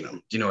haven't taken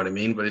them. Do you know what I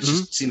mean? But it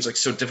just seems like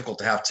so difficult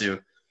to have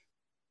to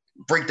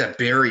break that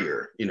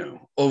barrier,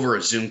 over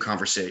a Zoom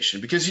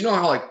conversation, because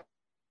how like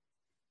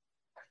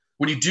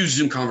when you do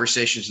Zoom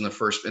conversations in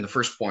the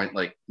first point,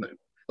 like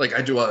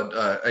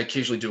I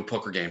occasionally do a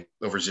poker game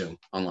over Zoom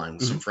online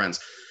with some friends.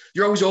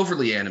 You're always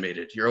overly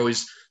animated. You're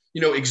always,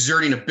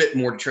 exerting a bit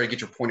more to try to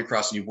get your point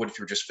across than you would if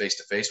you were just face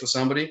to face with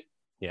somebody.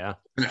 Yeah.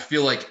 And I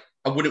feel like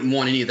I wouldn't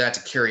want any of that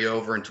to carry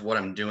over into what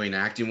I'm doing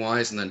acting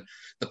wise. And then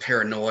the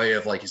paranoia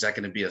of like, is that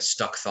going to be a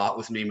stuck thought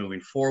with me moving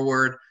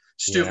forward?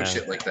 Stupid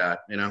shit like that,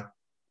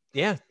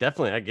 Yeah,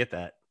 definitely. I get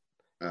that.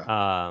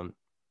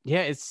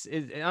 Yeah,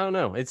 I don't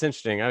know. It's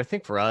interesting. I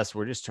think for us,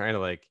 we're just trying to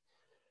like,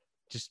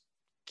 just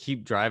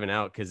keep driving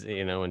out because,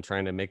 and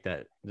trying to make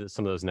that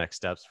some of those next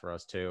steps for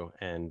us too.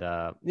 And,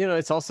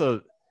 it's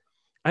also,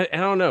 I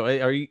don't know.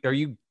 Are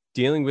you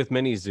dealing with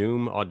many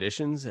Zoom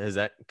auditions? Has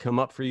that come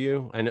up for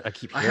you? I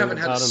keep hearing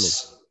about them.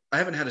 I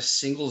haven't had a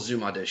single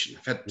Zoom audition.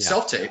 I've had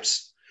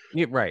self-tapes.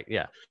 Yeah, right.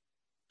 Yeah.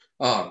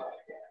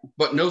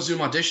 But no Zoom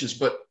auditions.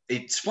 But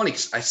it's funny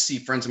because I see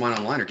friends of mine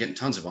online are getting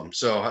tons of them.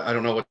 So I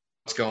don't know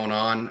what's going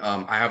on.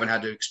 I haven't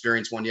had to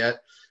experience one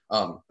yet.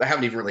 I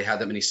haven't even really had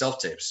that many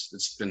self-tapes.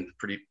 It's been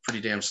pretty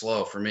damn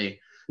slow for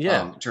me.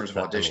 Yeah. In terms of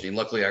auditioning.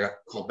 Luckily, I got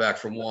called back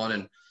from one,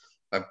 and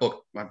I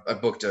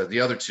booked the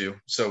other two,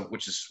 so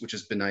which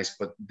has been nice.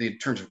 But in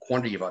terms of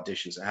quantity of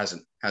auditions,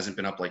 it hasn't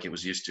been up like it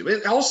was used to.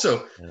 And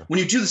also, when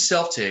you do the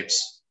self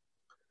tapes,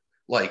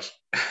 like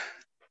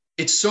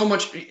it's so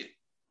much.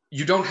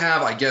 You don't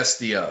have, I guess,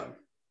 the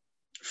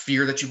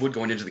fear that you would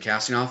going into the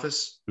casting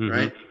office,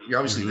 right? You're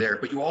obviously there,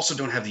 but you also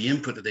don't have the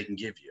input that they can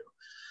give you,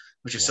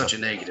 which is such a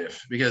negative,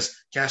 because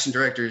casting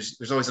directors,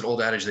 there's always that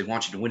old adage, they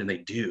want you to win, and they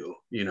do,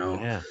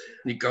 And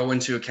you go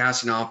into a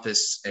casting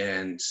office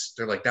and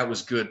they're like, that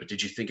was good, but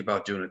did you think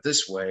about doing it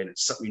this way? And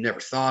it's something you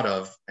never thought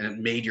of, and it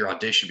made your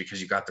audition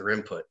because you got their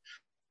input.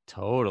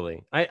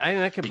 Totally.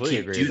 I completely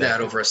agree. You can't do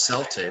that over a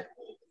self-tape.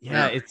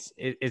 Yeah,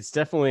 it's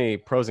definitely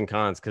pros and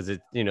cons, because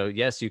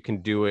yes, you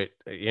can do it,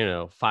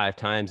 5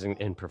 times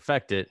and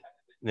perfect it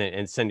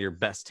and send your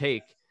best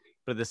take.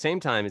 But at the same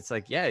time, it's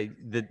like,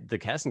 the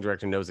casting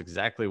director knows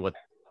exactly what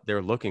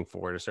they're looking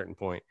for at a certain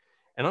point.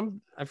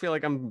 And I feel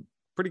like I'm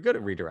pretty good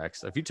at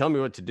redirects. If you tell me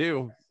what to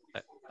do,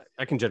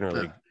 I can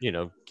generally,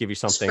 give you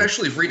something.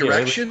 Especially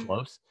redirection.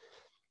 Close.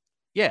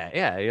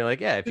 Yeah. You're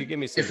like, if you give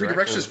me some. If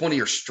redirection is one of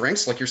your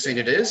strengths, like you're saying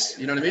it is,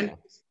 you know what I mean?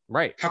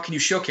 Right. How can you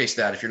showcase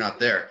that if you're not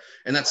there?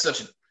 And that's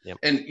such a,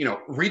 and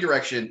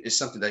redirection is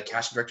something that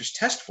casting directors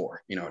test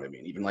for, you know what I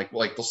mean? Even like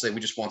they'll say,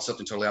 we just want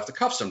something totally off the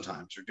cuff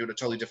sometimes, or do it a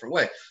totally different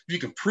way. If you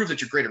can prove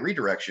that you're great at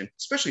redirection,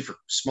 especially for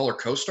smaller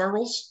co-star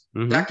roles,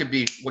 that could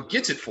be what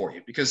gets it for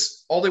you,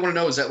 because all they want to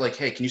know is that, like,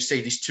 hey, can you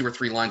say these 2 or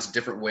 3 lines a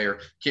different way? Or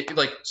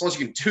like, as long as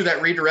you can do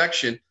that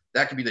redirection,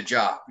 that could be the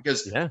job,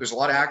 because there's a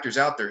lot of actors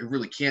out there who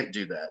really can't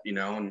do that,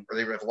 or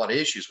they have a lot of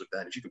issues with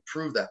that. If you can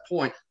prove that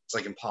point, it's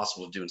like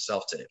impossible to do in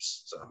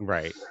self-tapes. So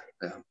right.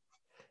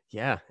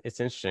 Yeah, it's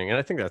interesting. And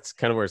I think that's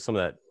kind of where some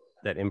of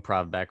that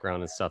improv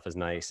background and stuff is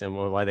nice, and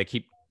why they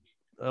keep,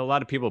 a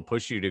lot of people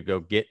push you to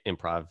go get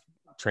improv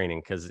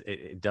training, because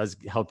it does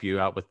help you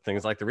out with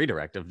things like the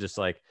redirect of just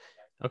like,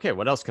 okay,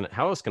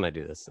 how else can I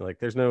do this? Like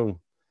there's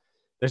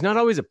not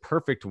always a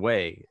perfect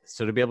way.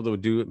 So to be able to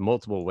do it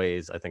multiple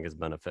ways, I think is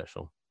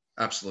beneficial.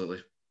 Absolutely.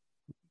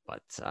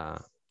 But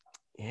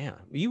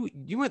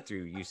you went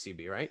through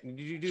UCB, right? Did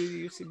you do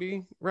the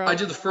UCB route? I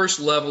did the first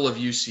level of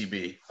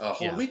UCB.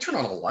 Hold on, let me turn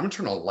on I'm gonna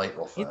turn on a light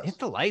real fast. Hit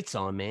the lights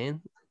on,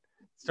 man.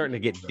 It's starting to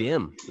get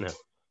dim. No.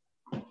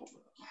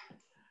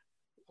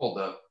 Hold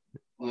up.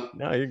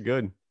 No, you're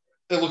good.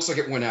 It looks like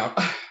it went out.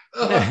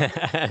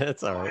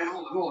 That's all right.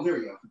 Hold on, here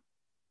we go.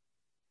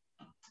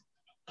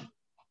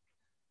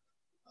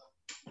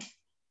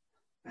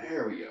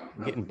 There we go.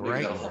 Getting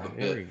bright.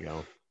 There we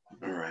go.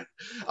 All right.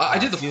 I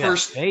did the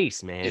first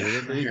face, man.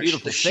 Yeah,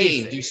 beautiful the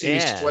sheen. face. Do you see me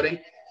sweating?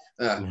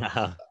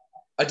 No.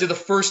 I did the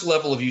first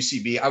level of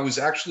UCB. I was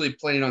actually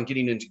planning on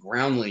getting into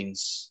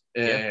groundlings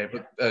to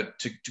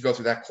go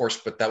through that course,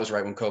 but that was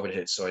right when COVID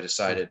hit. So I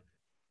decided,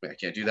 I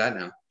can't do that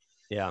now.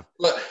 Yeah.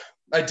 But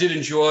I did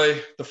enjoy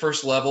the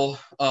first level.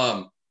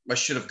 I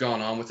should have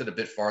gone on with it a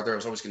bit farther. I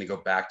was always going to go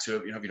back to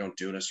it. If you don't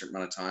do it in a certain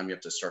amount of time, you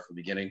have to start from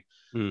the beginning.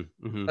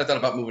 Mm-hmm. I thought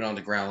about moving on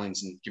to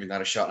groundlings and giving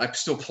that a shot. And I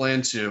still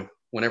plan to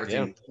when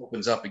everything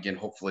opens up again,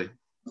 hopefully.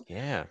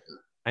 Yeah.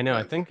 I know.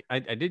 I think I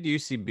did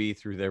UCB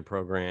through their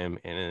program,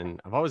 and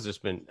I've always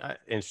just been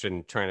interested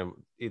in trying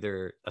to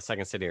either a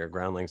second city or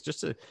groundlings, just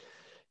to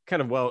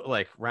kind of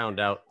round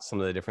out some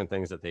of the different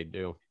things that they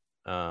do.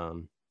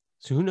 So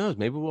who knows?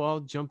 Maybe we'll all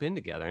jump in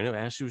together. I know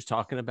Ashley was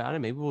talking about it.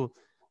 Maybe we'll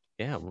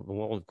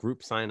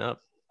group sign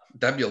up.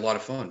 That'd be a lot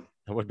of fun.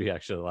 That would be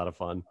actually a lot of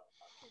fun.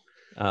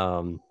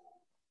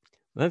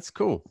 That's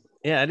cool.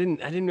 Yeah, I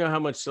didn't know how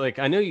much.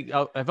 I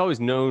know I've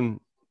always known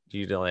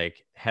you to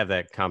have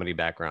that comedy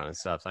background and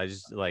stuff. I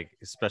just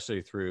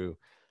especially through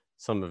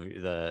some of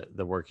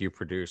the work you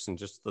produce and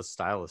just the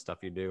style of stuff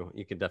you do,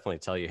 you can definitely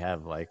tell you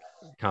have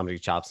comedy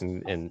chops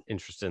and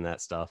interest in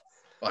that stuff.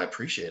 Well, I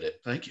appreciate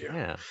it. Thank you.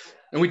 Yeah.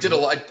 And we did a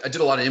lot. I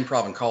did a lot of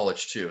improv in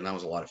college too, and that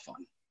was a lot of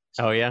fun.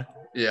 So, oh yeah.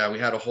 Yeah, we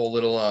had a whole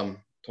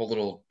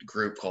little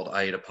group called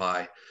I Ate a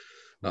Pie.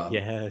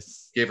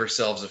 Yes. Gave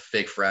ourselves a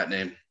fake frat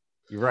name.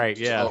 Right.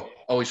 Yeah.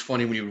 Always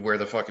funny when you would wear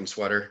the fucking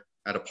sweater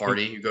at a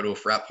party. You go to a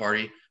frat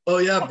party. Oh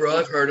yeah, bro,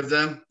 I've heard of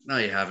them. No,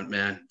 you haven't,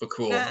 man. But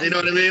cool. You know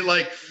what I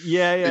mean?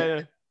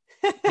 Yeah.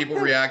 People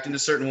react in a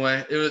certain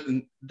way. It was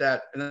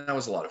that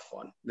was a lot of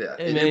fun. Yeah,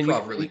 and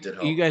improv really did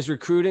help. You guys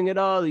recruiting at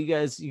all? You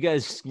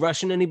guys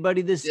rushing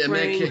anybody this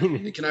spring? Yeah,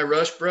 man. Can I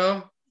rush,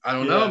 bro? I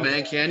don't know,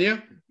 man. Can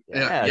you?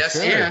 Yeah.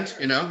 Yes, sure. And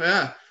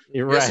yeah.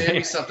 You're right. Yes, and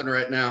me something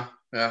right now.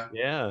 Yeah.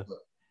 Yeah.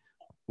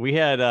 We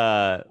had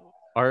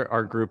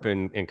our group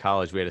in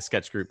college. We had a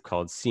sketch group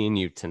called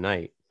CNU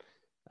Tonight.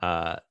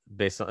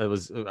 Based on it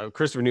was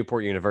Christopher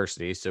Newport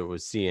University, so it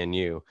was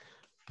CNU.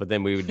 But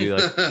then we would do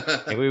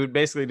and we would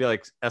basically do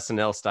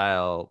SNL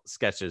style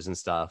sketches and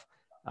stuff,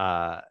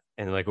 and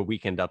a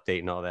weekend update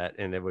and all that.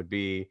 And it would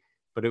be,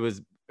 but it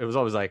was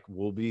always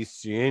we'll be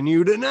seeing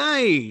you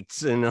tonight,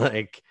 and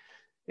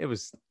it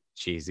was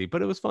cheesy,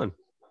 but it was fun.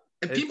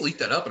 And people eat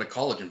that up in a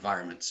college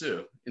environment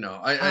too.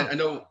 I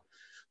know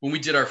when we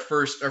did our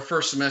first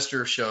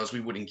semester of shows,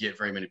 we wouldn't get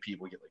very many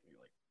people. We get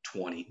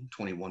 20,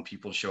 21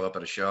 people show up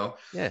at a show.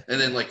 Yeah. And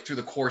then through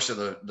the course of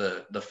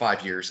the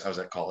 5 years I was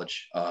at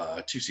college,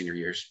 2 senior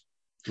years.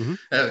 Mm-hmm.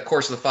 And the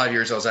course of the 5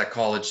 years I was at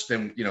college,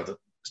 then,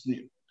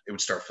 it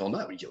would start filling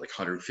up. We get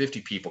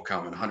 150 people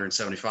coming,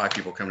 175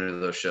 people coming into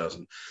those shows.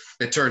 And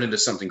it turned into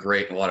something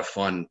great and a lot of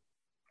fun.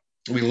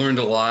 We learned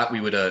a lot.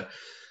 We would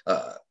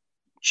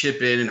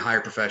chip in and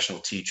hire professional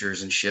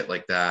teachers and shit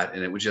like that.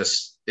 And it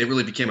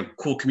really became a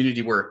cool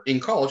community where in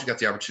college, you got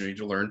the opportunity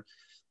to learn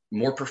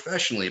more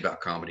professionally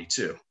about comedy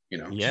too.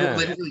 Yeah.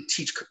 They didn't really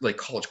teach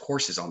college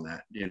courses on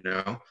that,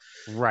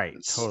 Right.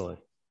 Totally.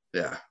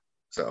 Yeah.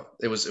 So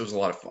it was a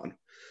lot of fun.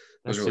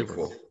 It was really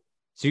cool.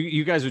 So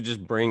you guys would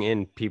just bring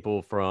in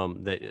people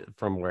from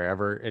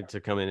wherever to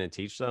come in and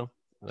teach though?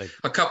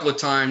 A couple of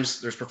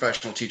times there's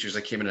professional teachers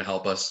that came in to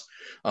help us.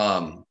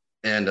 And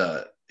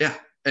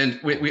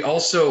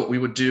we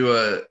would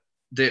do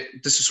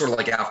this is sort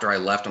of after I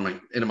left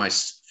into my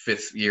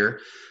 5th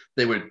year,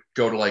 they would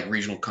go to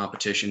regional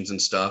competitions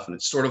and stuff. And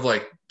it's sort of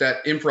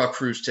that improv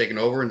crew's taken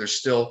over, and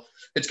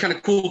it's kind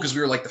of cool because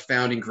we were the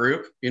founding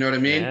group, you know what I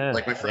mean? Yeah,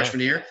 my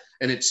freshman year,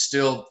 and it's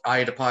still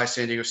I Ate a Pie,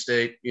 San Diego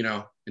State, in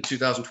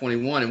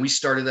 2021. And we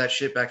started that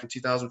shit back in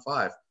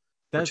 2005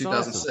 or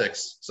 2006.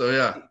 Awesome. So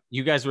yeah.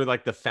 You guys were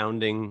the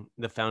founding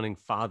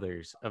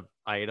fathers of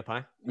I Ate a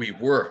Pie? We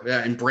were,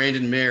 yeah. And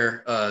Brandon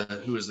Mayer,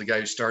 who was the guy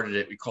who started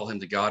it, we call him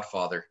the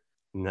Godfather.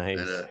 Nice.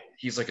 And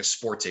he's a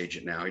sports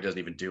agent now. He doesn't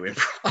even do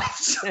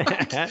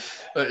improv.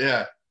 But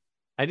yeah.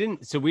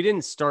 We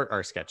didn't start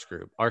our sketch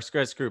group. Our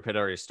sketch group had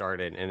already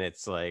started, and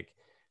it's I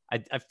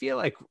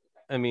feel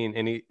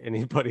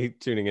anybody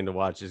tuning in to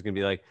watch is gonna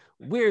be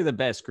we're the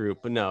best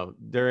group. But no,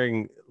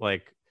 during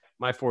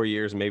my 4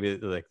 years, maybe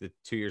the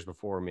 2 years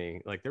before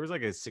me, there was a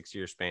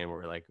 6-year span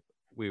where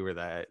we were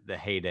the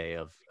heyday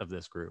of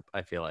this group.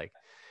 I feel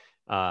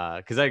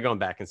because I had gone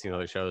back and seen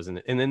other shows,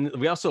 and then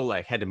we also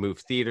had to move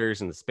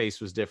theaters, and the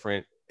space was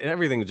different, and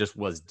everything just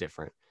was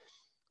different.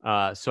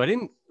 So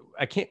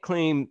I can't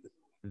claim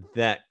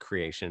that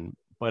creation,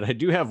 but I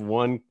do have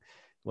one.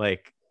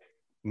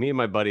 Me and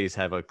my buddies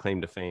have a claim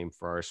to fame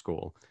for our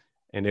school,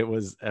 and it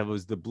was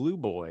the Blue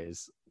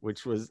Boys,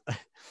 which was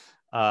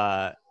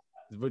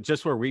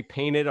just where we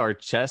painted our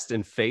chest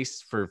and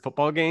face for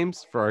football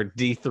games, for our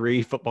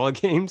D3 football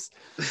games.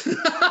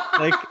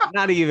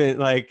 Not even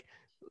played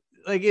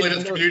at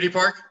the community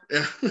park.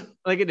 Yeah.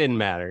 It didn't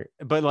matter,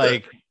 but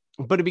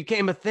but it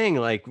became a thing.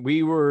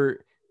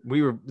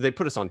 They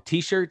put us on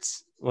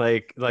t-shirts.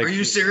 Are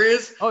you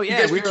serious? Oh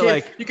yeah.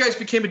 You guys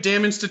became a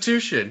damn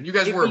institution. You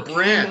guys were a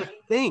brand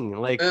thing.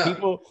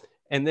 People,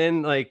 and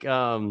then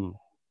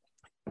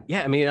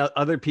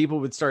other people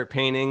would start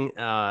painting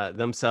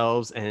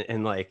themselves,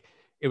 and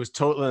it was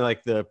totally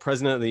like the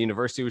president of the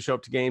university would show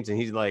up to games and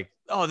he's like,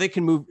 oh, they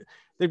can move.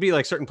 There'd be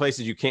like certain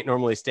places you can't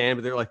normally stand,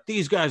 but they're like,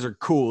 these guys are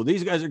cool.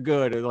 These guys are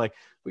good. And like,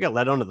 we got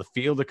let onto the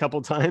field a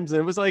couple times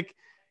and it was like,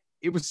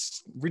 it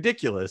was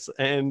ridiculous.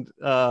 And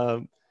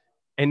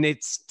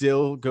it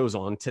still goes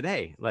on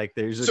today. Like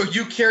so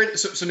you carried,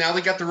 so now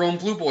they got their own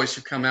Blue Boys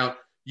who come out.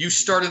 You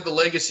started the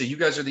legacy. You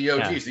guys are the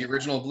OGs, the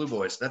original Blue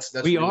Boys. That's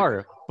we really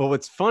are. Cool. But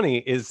what's funny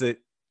is that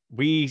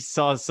we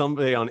saw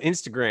somebody on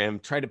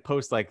Instagram try to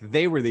post like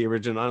they were the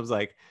original. I was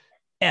like,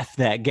 F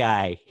that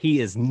guy. He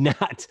is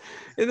not.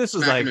 And this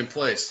was like in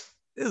place.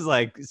 This is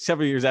like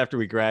several years after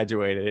we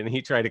graduated, and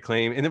he tried to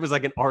claim, and there was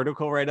like an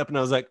article right up, and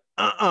I was like,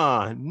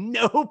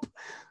 nope.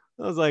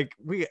 I was like,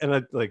 I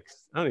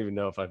don't even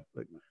know if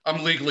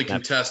I'm legally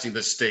contesting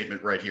this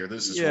statement right here.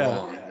 This is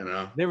wrong, you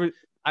know.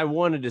 I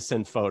wanted to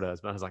send photos,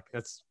 but I was like,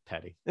 that's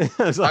petty. I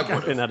was like,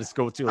 I've been out of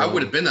school too long. I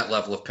would have been that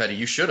level of petty.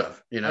 You should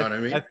have. You know what I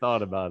mean? I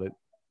thought about it.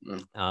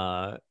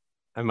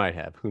 I might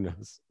have. Who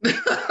knows?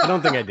 I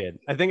don't think I did.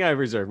 I think I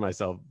reserved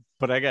myself,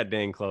 but I got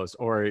dang close.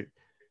 Or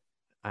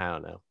I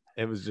don't know.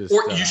 It was just.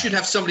 Or you should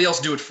have somebody else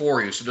do it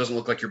for you, so it doesn't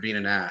look like you're being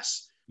an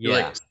ass. You're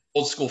like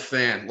old school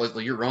fan. Like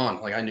you're wrong.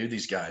 Like I knew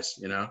these guys.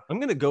 You know. I'm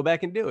gonna go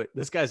back and do it.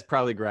 This guy's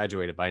probably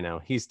graduated by now.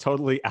 He's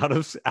totally out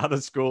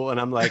of school, and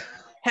I'm like,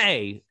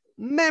 hey,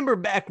 remember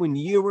back when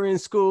you were in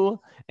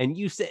school and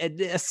you said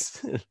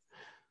this?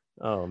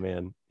 Oh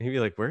man, he'd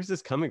be like, "Where's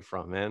this coming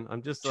from, man?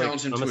 I'm just like,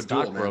 I'm a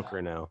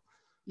stockbroker now."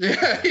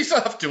 Yeah, he's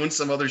off doing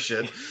some other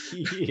shit.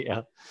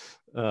 Yeah.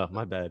 Oh,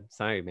 my bad.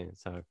 Sorry, man.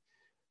 Sorry.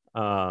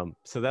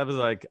 So that was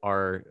like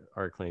our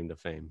claim to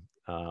fame.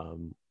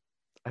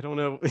 I don't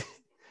know.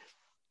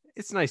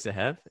 It's nice to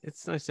have.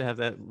 It's nice to have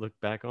that look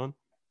back on.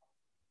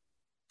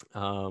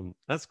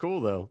 That's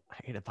cool though. I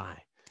hate a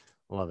pie.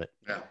 Love it.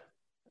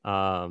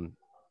 Yeah.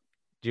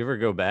 Do you ever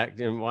go back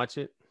and watch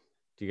it?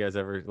 Do you guys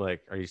ever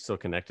are you still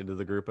connected to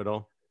the group at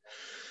all?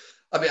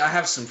 I mean, I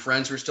have some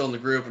friends who are still in the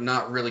group. I'm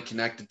not really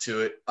connected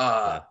to it.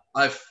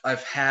 I've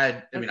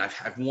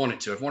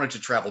wanted to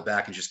travel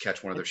back and just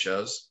catch one of their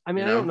shows. I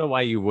mean, I don't know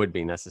why you would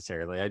be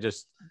necessarily. I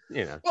just,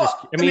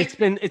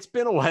 it's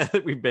been a while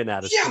that we've been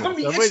out of school. Yeah, I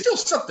mean, it's still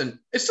something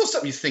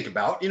you think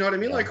about. You know what I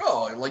mean?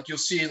 Yeah. Like you'll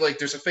see, like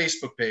there's a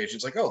Facebook page.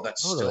 It's like, oh,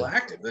 that's still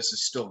active. This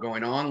is still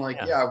going on. Like,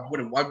 I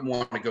wouldn't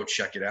want to go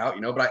check it out,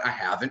 but I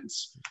haven't.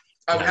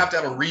 I would have to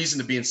have a reason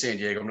to be in San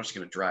Diego. I'm not just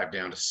going to drive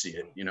down to see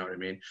it. You know what I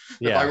mean?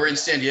 If I were in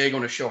San Diego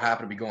and a show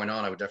happened to be going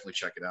on, I would definitely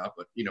check it out.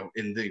 But,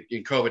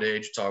 in COVID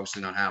age, it's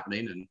obviously not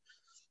happening.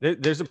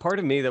 And there's a part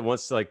of me that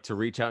wants to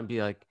reach out and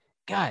be like,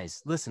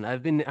 guys, listen,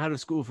 I've been out of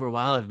school for a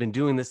while. I've been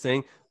doing this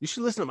thing. You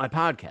should listen to my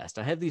podcast.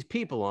 I have these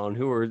people on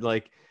who are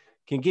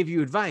can give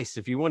you advice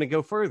if you want to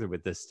go further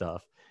with this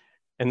stuff.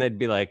 And they'd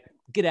be like,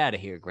 get out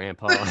of here,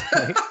 Grandpa.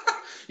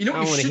 I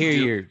don't want to hear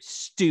your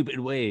stupid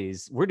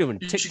ways. We're doing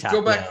TikTok.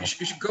 You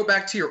should go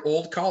back to your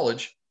old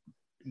college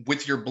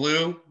with your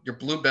blue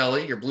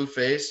belly, your blue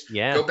face.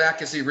 Yeah. Go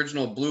back as the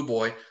original Blue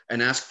Boy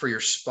and ask for your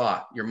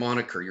spot, your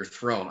moniker, your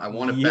throne. I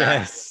want it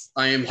back.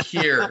 I am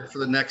here for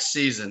the next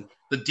season.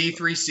 The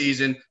D3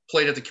 season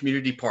played at the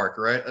community park,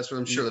 right? That's what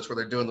I'm sure. That's where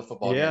they're doing the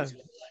football games.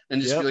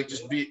 And just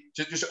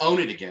own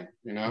it again.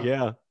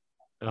 Yeah.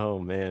 Oh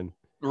man.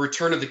 The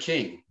return of the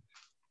king.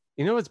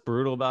 You know what's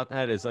brutal about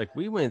that is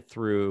we went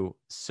through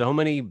so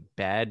many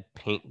bad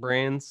paint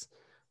brands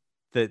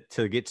to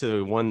get to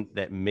the one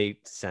that made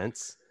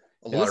sense.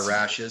 A lot of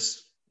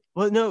rashes.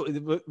 Well, no,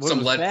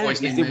 some lead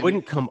poisoning. It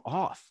wouldn't come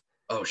off.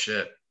 Oh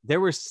shit! There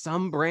were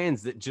some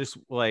brands that just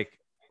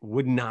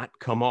would not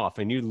come off,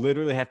 and you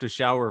literally have to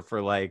shower for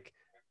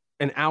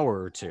an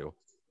hour or two,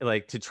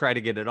 to try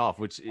to get it off,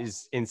 which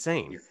is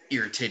insane. You're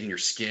irritating your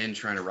skin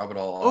trying to rub it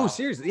all off. Oh,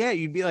 seriously? Yeah,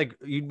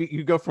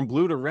 you'd go from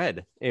blue to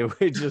red. It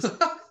would just.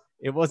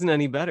 It wasn't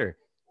any better.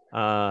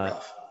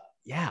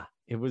 Yeah,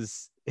 it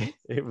was.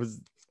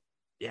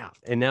 Yeah.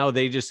 And now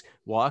they just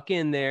walk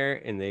in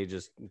there and they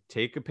just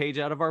take a page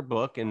out of our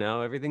book and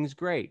now everything's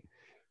great.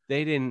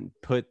 They didn't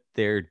put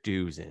their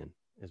dues in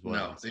as well.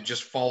 No, they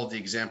just followed the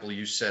example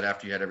you said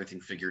after you had everything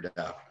figured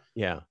out.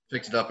 Yeah.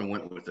 Picked it up and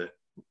went with it.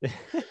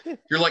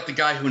 You're like the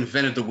guy who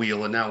invented the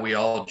wheel and now we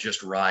all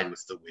just ride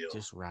with the wheel.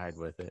 Just ride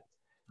with it.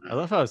 I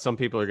love how some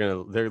people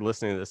they're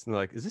listening to this and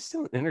they're like, is this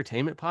still an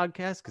entertainment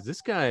podcast? Because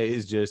this guy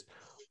is just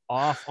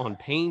off on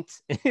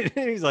paint.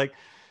 he's like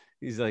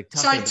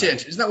side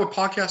tangent. Isn't that what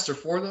podcasts are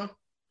for though?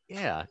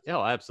 Yeah.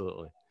 Oh,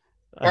 absolutely.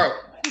 All right,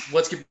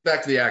 let's get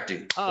back to the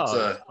acting.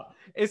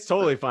 It's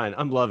totally fine.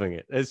 I'm loving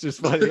it. It's just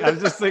funny. I'm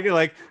just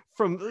thinking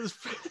from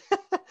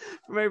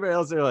everybody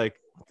else, they're like,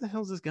 what the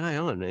hell's this guy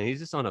on, man? He's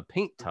just on a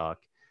paint talk.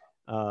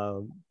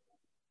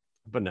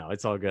 But no,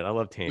 it's all good. I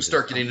love tangents. We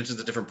start getting into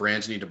the different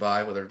brands you need to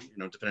buy, whether,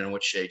 depending on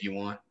what shade you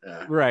want.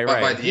 Right.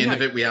 By the end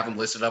of it, we have them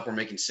listed up. We're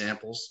making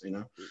samples,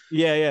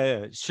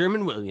 Yeah.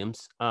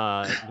 Sherman-Williams.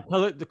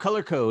 The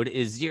color code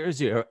is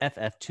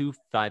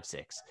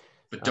 00FF256.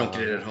 But don't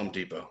get it at Home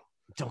Depot.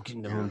 Don't get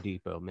into Home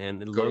Depot, man.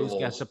 The Lowe's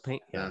got the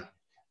paint. Yeah.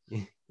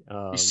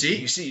 You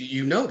see,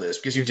 you know this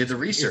because you did the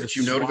research.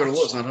 You know to go to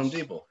Lowe's, not Home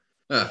Depot.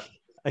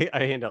 I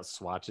hand out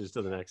swatches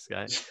to the next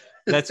guy.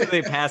 That's what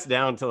they pass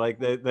down to like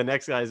the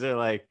next guys. They're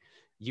like,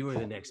 you are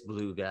the next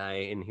blue guy,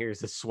 and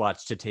here's a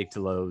swatch to take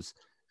to Lowe's,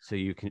 so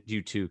you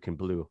too can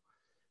blue.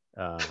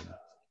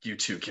 You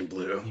too can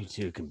blue. You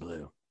too can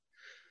blue.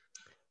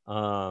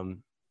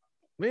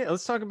 Yeah,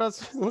 let's talk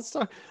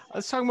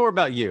more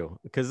about you,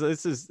 because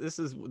this is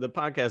the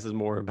podcast is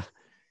more about,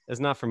 it's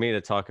not for me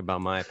to talk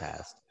about my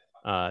past.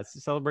 It's to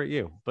celebrate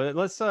you. But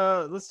let's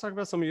talk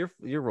about some of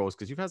your roles,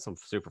 because you've had some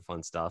super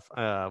fun stuff.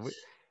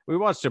 We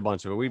watched a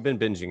bunch of it. We've been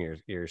binging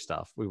your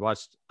stuff. We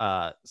watched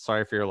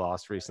Sorry for Your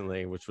Loss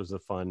recently, which was a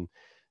fun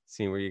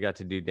scene where you got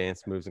to do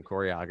dance moves and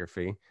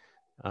choreography.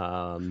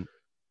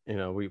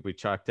 We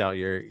chalked out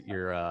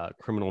your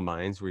Criminal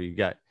Minds, where you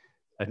got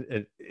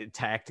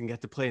attacked and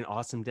got to play an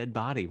awesome dead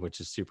body,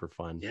 which is super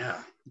fun.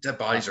 Yeah, dead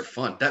bodies are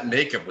fun. That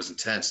makeup was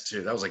intense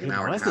too. That was like an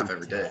hour and a half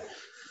every day.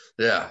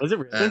 Yeah. Was it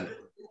really? And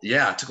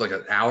yeah, it took like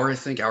an hour, I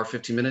think, hour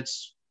 15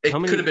 minutes. It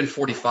could have been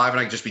 45, and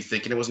I could just be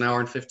thinking it was an hour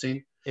and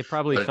 15. It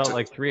probably felt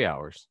like 3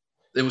 hours.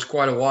 It was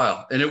quite a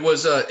while, and it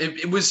was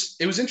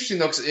interesting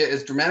though, because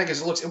as dramatic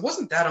as it looks, it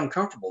wasn't that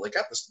uncomfortable. They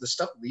got the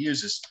stuff that they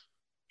use is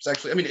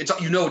actually, I mean, it's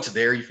it's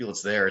there. You feel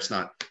it's there. It's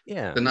not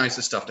the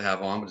nicest stuff to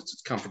have on, but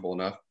it's comfortable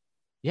enough.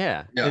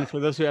 Yeah. And for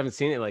those who haven't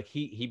seen it, like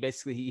he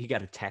basically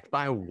got attacked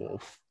by a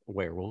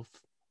werewolf,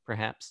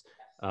 perhaps.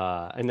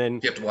 And then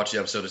you have to watch the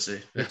episode to see.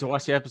 You have to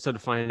watch the episode to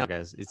find out,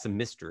 guys. It's a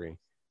mystery.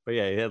 But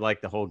yeah, he had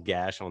like the whole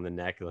gash on the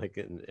neck, like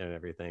and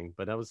everything.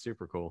 But that was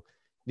super cool.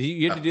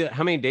 You had to do that.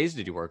 How many days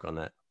did you work on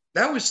that?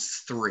 That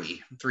was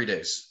 3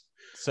 days.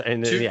 So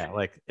and then,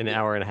 like an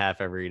hour and a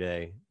half every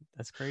day.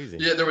 That's crazy.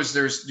 Yeah, there's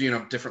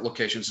different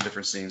locations and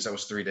different scenes. That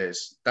was 3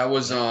 days. That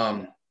was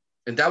and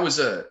that was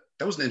an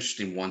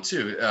interesting one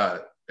too.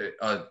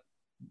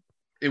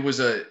 It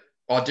was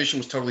audition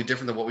was totally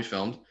different than what we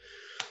filmed.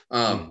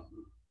 And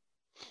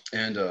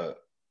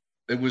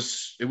it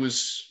was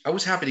I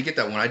was happy to get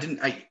that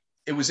one.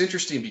 It was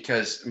interesting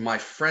because my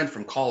friend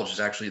from college is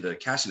actually the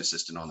casting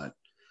assistant on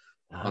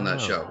that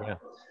show. Yeah.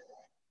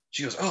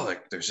 She goes, oh,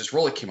 like there's this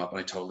role that came up and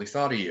I totally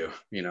thought of you,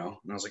 and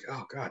I was like,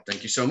 oh God,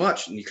 thank you so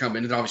much. And you come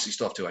in and obviously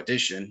still have to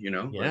audition,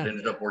 but it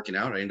ended up working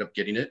out. I ended up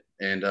getting it.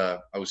 And I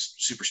was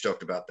super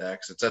stoked about that,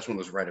 because that's one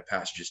of those rite of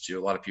passages too.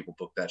 A lot of people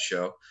book that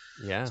show.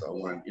 Yeah. So I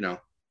wanted,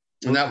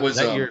 and that was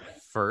that your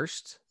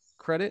first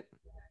credit?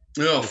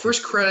 No,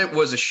 first credit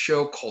was a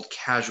show called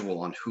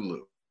Casual on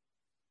Hulu.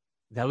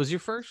 That was your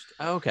first?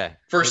 Oh, okay.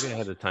 First, maybe I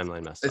had the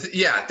timeline messed up.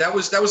 Yeah, that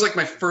was like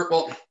my first.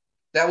 Well,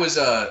 that was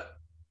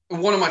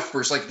one of my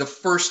first, like the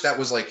first that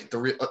was like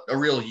a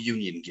real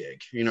union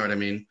gig. You know what I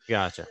mean?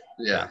 Gotcha.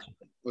 Yeah, gotcha.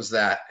 Was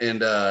that,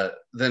 and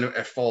then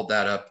I followed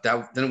that up.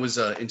 Then it was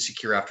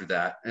Insecure after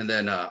that, and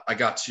then I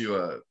got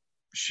to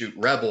shoot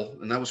Rebel,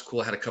 and that was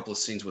cool. I had a couple of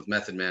scenes with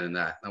Method Man in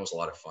that. That was a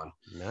lot of fun.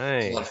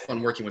 Nice. It was a lot of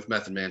fun working with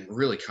Method Man.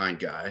 Really kind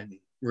guy.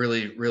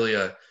 Really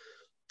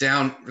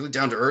down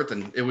to earth,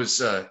 and it was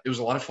a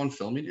lot of fun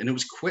filming, and it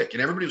was quick,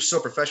 and everybody was so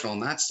professional on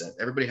that set.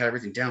 Everybody had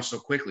everything down so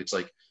quickly. It's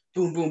like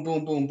boom, boom,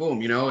 boom, boom, boom.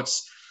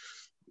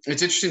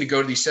 It's interesting to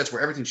go to these sets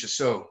where everything's just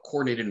so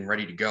coordinated and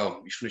ready to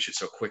go. You finish it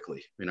so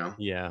quickly,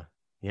 Yeah,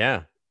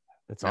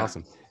 that's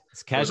awesome.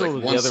 It's Casual.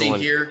 Like one the other scene one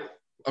here.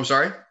 I'm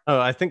sorry. Oh,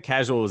 I think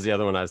Casual was the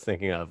other one I was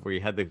thinking of, where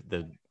you had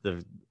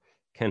the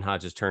Ken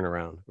Hodges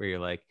turnaround, where you're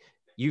like,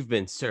 you've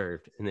been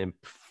served, and then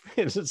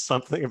it was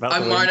something about. I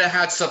might have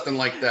had something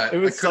like that. It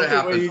was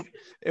something.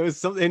 It was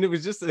something, and it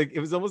was just like, it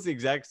was almost the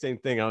exact same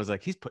thing. I was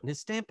like, he's putting his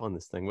stamp on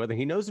this thing, whether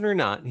he knows it or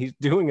not. He's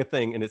doing a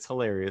thing, and it's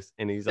hilarious.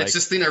 And he's like, it's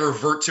this thing I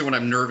revert to when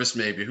I'm nervous.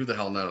 Maybe who the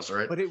hell knows,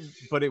 right?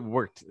 But it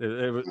worked.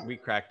 We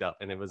cracked up,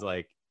 and it was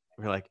like,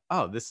 we're like,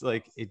 oh, this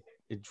like it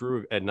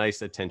drew a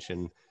nice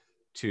attention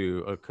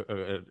to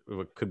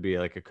what could be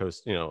like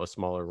a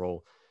smaller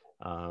role.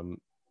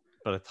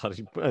 But I thought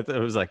it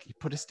was like, he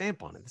put a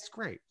stamp on it. That's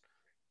great.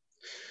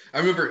 I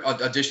remember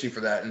auditioning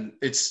for that, and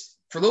it's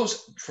for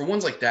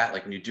ones like that,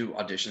 like when you do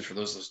auditions for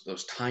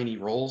those tiny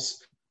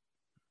roles,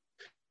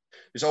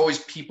 there's always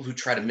people who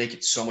try to make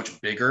it so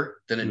much bigger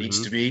than it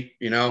needs to be,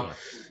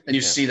 and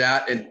you see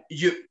that, and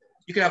you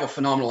could have a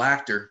phenomenal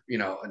actor,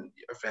 and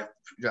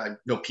I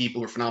know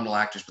people who are phenomenal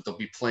actors, but they'll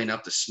be playing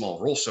up this small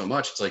role so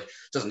much. It's like, it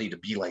doesn't need to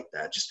be like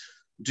that. Just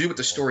do what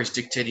the story's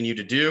dictating you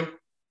to do.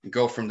 And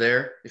go from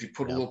there. If you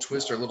put a little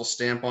twist or a little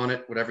stamp on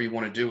it, whatever you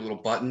want to do, a little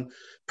button,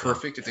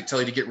 perfect. If they tell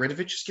you to get rid of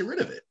it, just get rid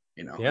of it.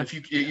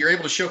 If you're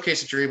able to showcase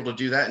that you're able to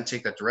do that and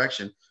take that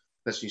direction,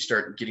 that's when you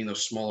start getting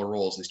those smaller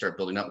roles and they start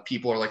building up. And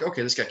people are like,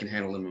 okay, this guy can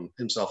handle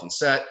himself on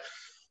set.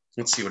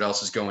 Let's see what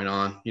else is going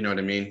on. You know what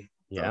I mean?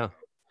 Yeah.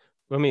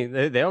 I mean,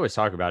 they always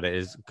talk about it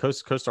is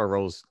co-star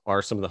roles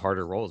are some of the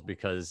harder roles,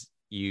 because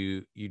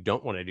you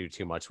don't want to do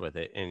too much with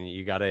it, and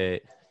you gotta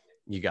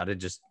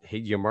just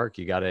hit your mark.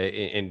 You gotta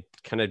and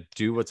kind of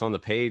do what's on the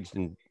page.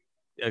 And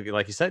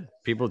like you said,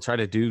 people try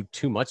to do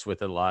too much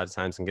with it a lot of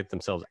times and get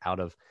themselves out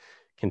of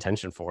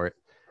contention for it.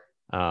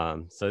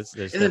 So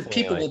and then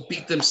people will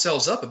beat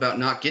themselves up about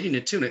not getting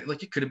it too.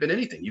 Like, it could have been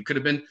anything. You could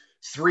have been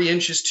 3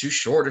 inches too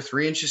short or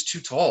 3 inches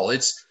too tall.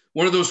 It's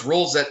one of those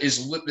roles that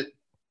is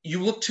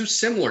you look too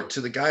similar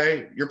to the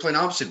guy you're playing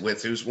opposite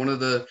with, who's one of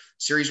the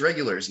series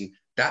regulars. And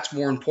that's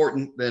more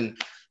important than,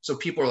 so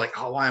people are like,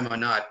 oh, why am I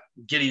not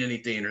getting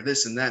anything or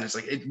this and that? And it's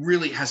like, it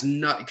really has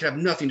not, it could have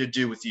nothing to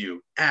do with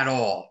you at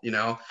all. You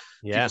know,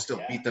 people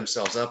still beat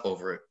themselves up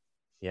over it.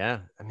 Yeah.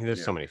 I mean,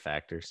 there's so many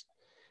factors.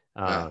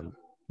 What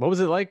was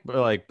it like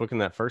booking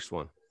that first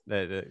one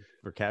that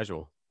for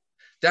casual?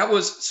 That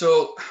was,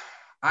 so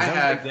I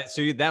had, like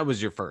so that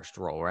was your first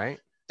role, right?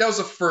 That was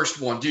the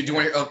first one. Do you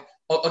want to,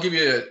 I'll give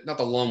you not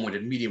the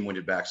long-winded,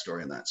 medium-winded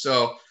backstory on that.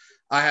 So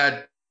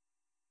I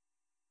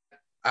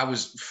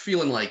was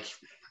feeling like,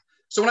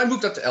 so when I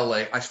moved up to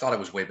LA, I thought I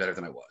was way better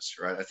than I was,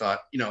 right? I thought,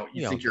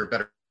 you think you're a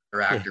better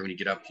actor when you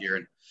get up here,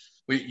 and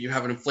you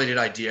have an inflated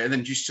idea, and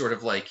then you sort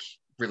of like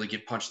really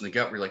get punched in the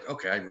gut. Where you're like,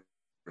 okay, I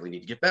really need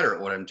to get better at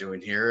what I'm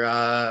doing here.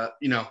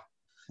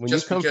 When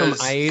just you come from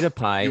I Ate a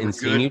Pie and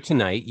seeing you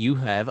tonight, you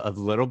have a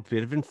little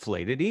bit of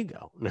inflated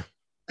ego.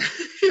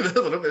 A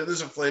little bit of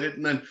this inflated,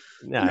 and then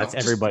that's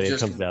everybody that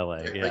comes to LA.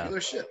 Regular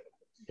shit.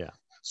 Yeah.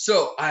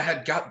 So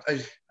I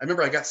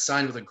remember I got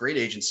signed with a great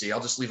agency. I'll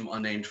just leave them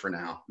unnamed for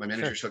now. My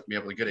managers hooked me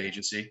up with a good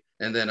agency,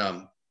 and then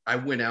I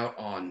went out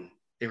on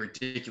a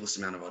ridiculous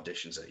amount of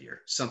auditions that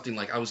year. Something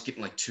like I was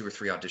getting like 2 or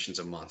 3 auditions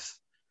a month.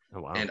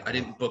 Oh, wow. And I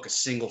didn't book a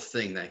single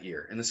thing that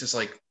year. And this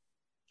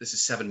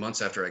is 7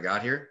 months after I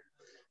got here.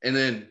 And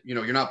then, you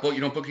don't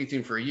book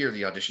anything for a year,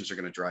 the auditions are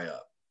going to dry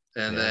up.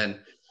 And then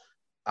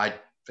I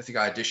think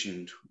I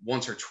auditioned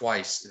once or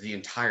twice the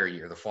entire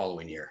year, the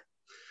following year.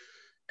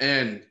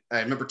 And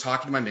I remember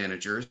talking to my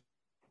managers,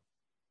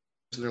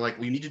 and they're like,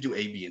 well, you need to do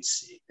A, B, and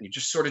C. And you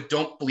just sort of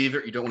don't believe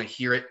it. You don't want to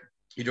hear it.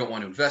 You don't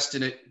want to invest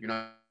in it. You're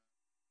not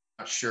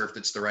sure if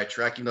it's the right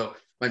track. Even though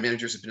my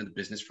managers have been in the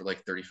business for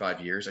like 35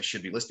 years, I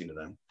should be listening to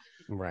them.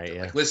 Right.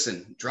 Yeah. Like,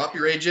 listen, drop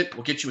your agent.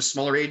 We'll get you a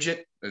smaller agent.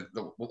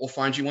 We'll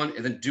find you one,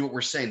 and then do what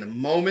we're saying. The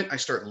moment I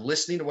start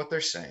listening to what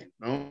they're saying,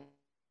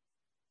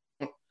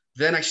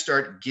 then I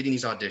start getting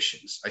these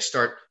auditions. I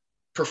start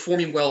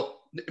performing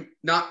well,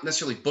 not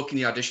necessarily booking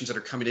the auditions that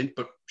are coming in,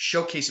 but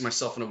showcasing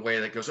myself in a way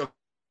that goes,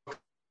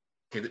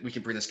 okay, we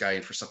can bring this guy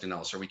in for something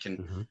else, or we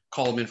can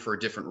call him in for a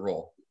different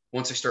role.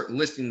 Once I start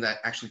listening to that,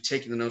 actually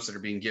taking the notes that are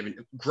being given,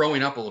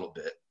 growing up a little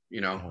bit,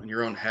 in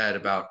your own head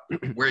about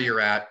where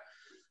you're at,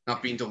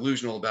 not being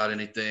delusional about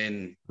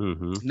anything,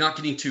 not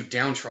getting too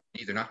downtrodden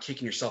either, not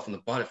kicking yourself in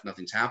the butt if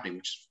nothing's happening,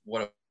 which is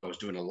what I was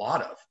doing a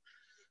lot of.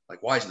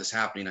 Like, why is this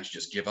happening? I should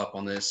just give up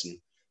on this. And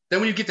then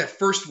when you get that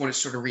first one, it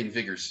sort of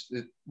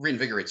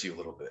reinvigorates you a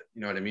little bit.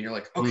 You know what I mean? You're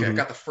like, okay, I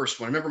got the first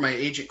one. I remember my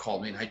agent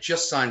called me, and I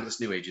just signed with this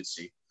new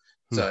agency.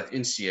 It's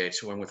NCA, it's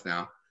who I'm with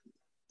now.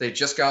 They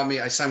just got me.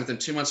 I signed with them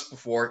 2 months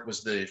before. It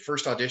was the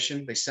first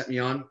audition. They sent me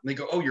on, and they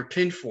go, oh, you're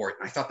pinned for it.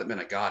 And I thought that meant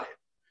I got it.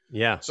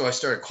 Yeah. So I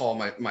started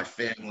calling my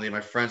family and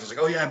my friends. I was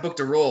like, oh yeah, I booked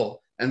a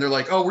role. And they're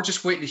like, oh, we're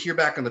just waiting to hear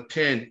back on the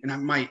pin. And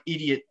I'm my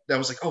idiot. I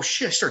was like, oh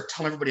shit, I started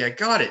telling everybody I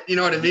got it. You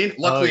know what I mean?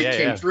 Luckily it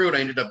came through, and I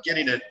ended up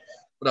getting it.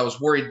 But I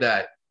was worried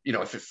that,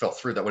 if it fell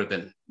through, that would have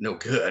been no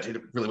good.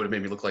 It really would have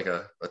made me look like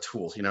a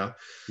tool,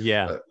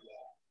 Yeah.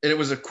 And it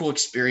was a cool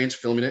experience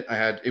filming it.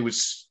 It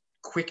was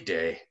quick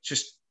day.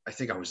 Just, I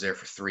think I was there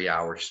for 3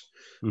 hours,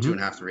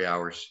 2.5, 3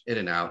 hours, in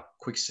and out,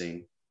 quick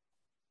scene.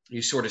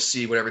 You sort of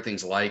see what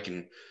everything's like,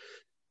 and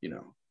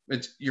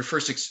it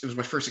was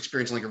my first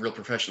experience on like a real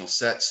professional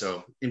set.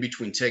 So in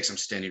between takes, I'm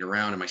standing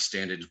around in my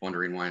stand-ins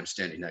wondering why I'm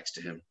standing next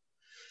to him.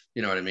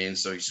 You know what I mean?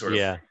 So you sort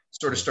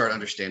of start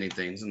understanding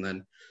things. And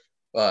then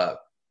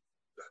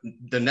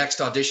the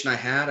next audition I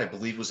had, I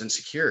believe, was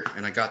Insecure,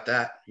 and I got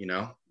that, and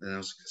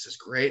this is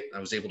great. I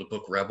was able to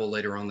book Rebel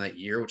later on that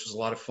year, which was a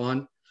lot of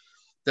fun.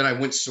 Then I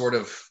went sort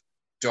of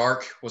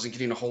dark, wasn't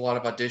getting a whole lot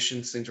of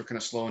auditions. Things were kind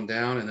of slowing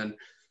down, and then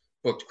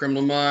booked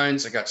Criminal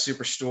Minds. I got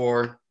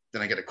Superstore.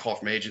 Then I get a call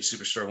from agent.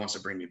 Superstore wants to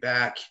bring me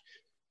back.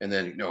 And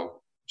then,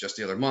 just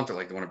the other month, they're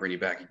like, they want to bring you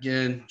back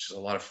again, which is a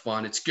lot of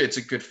fun. It's good. It's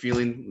a good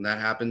feeling when that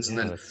happens. And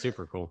then that's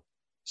super cool.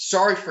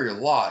 Sorry for Your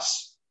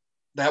Loss.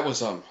 That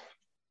was, I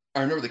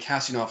remember the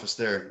casting office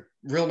there,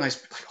 real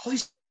nice. Like, all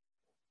these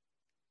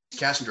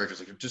casting directors,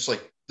 like, just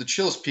like the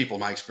chillest people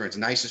in my experience,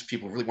 nicest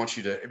people, really want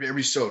you to,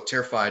 everybody's so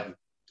terrified.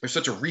 There's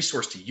such a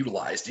resource to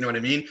utilize. Do you know what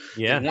I mean?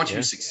 Yeah. They want you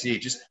to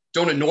succeed. Just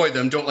don't annoy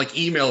them. Don't like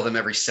email them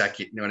every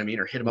second. You know what I mean?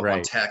 Or hit them up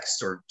on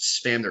text or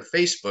spam their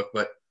Facebook.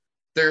 But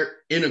they're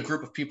in a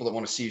group of people that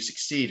want to see you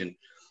succeed. And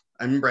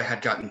I remember I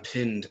had gotten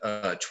pinned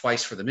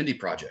twice for the Mindy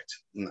project,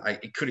 and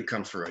it couldn't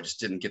come through. I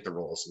just didn't get the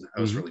roles, and I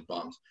was really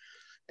bummed.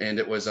 And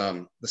it was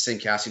the same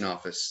casting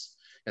office,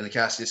 and the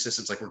casting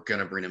assistant's like, we're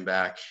gonna bring him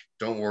back.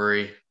 Don't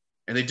worry.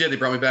 And they did. They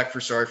brought me back for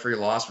Sorry for Your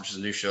Loss, which is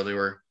a new show they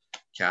were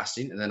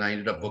casting, and then I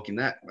ended up booking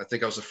that. I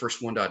think I was the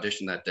first one to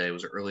audition that day. It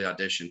was an early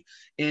audition,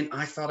 and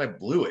I thought I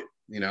blew it.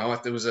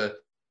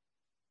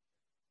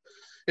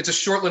 It's a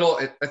short little,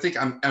 I think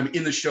I'm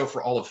in the show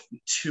for all of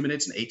 2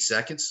 minutes and 8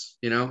 seconds,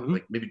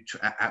 like maybe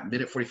at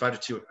minute 45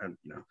 to 2,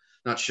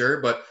 not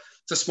sure, but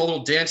it's a small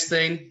little dance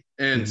thing.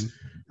 And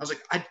I was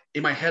like,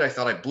 in my head, I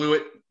thought I blew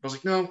it. I was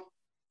like, no,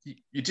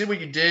 you did what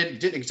you did. You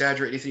didn't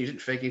exaggerate anything. You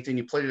didn't fake anything.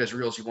 You played it as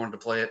real as you wanted to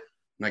play it.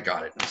 And I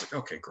got it. And I was like,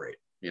 okay, great.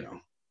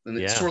 And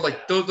it's sort of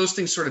like those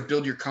things sort of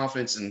build your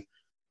confidence and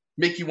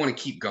make you want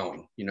to keep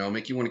going,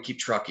 make you want to keep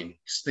trucking.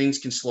 Things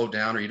can slow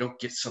down, or you don't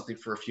get something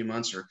for a few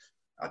months, or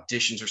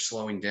auditions are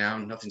slowing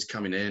down, nothing's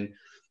coming in.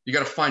 You got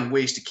to find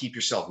ways to keep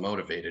yourself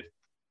motivated.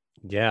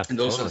 Yeah. And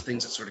those are the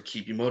things that sort of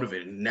keep you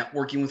motivated.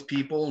 Networking with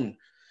people. And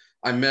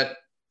I met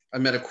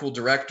a cool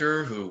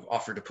director who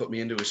offered to put me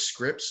into his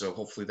script. So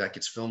hopefully that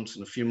gets filmed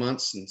in a few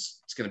months, and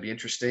it's going to be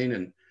interesting.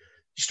 And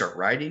you start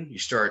writing, you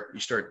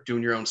start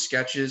doing your own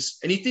sketches,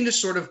 anything to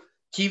sort of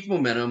keep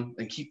momentum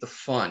and keep the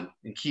fun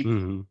and keep.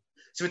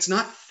 So it's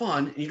not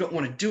fun and you don't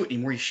want to do it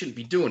anymore, you shouldn't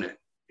be doing it.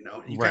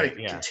 You got to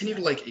continue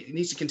to it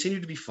needs to continue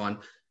to be fun.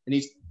 And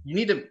you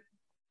need to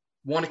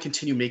want to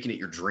continue making it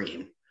your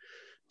dream.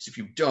 So if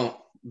you don't,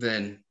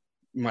 then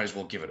you might as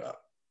well give it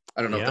up.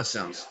 I don't know if that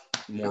sounds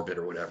morbid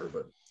or whatever,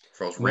 but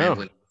if I was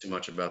rambling too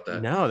much about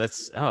that. No, it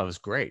was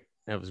great.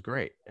 That was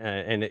great.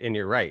 And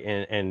you're right.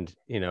 And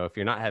if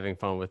you're not having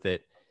fun with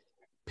it,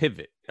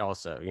 pivot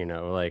also,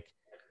 like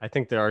I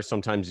think there are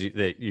sometimes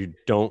that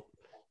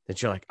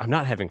you're like, I'm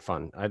not having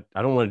fun.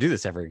 I don't want to do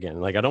this ever again.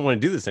 Like, I don't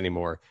want to do this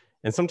anymore.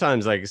 And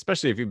sometimes, like,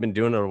 especially if you've been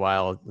doing it a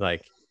while,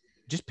 like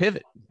just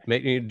pivot,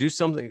 do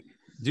something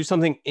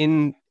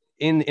in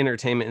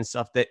entertainment and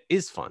stuff that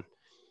is fun.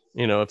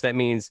 If that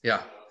means,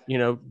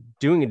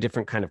 doing a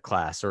different kind of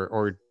class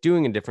or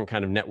doing a different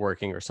kind of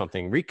networking or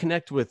something,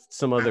 reconnect with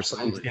some other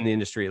friends in the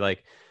industry,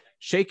 like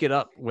shake it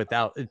up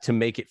to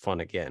make it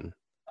fun again.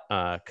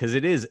 Cause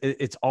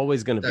it's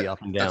always going to be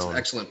up and down. That's an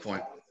excellent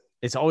point.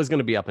 It's always going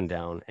to be up and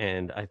down.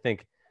 And I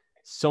think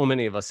so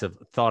many of us have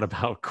thought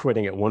about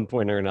quitting at one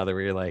point or another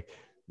where you're like,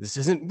 this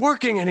isn't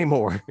working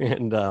anymore.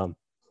 And I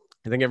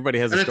think everybody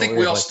has. And I think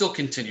we all still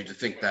continue to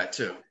think that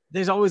too.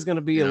 There's always going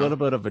to be a little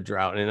bit of a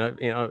drought. And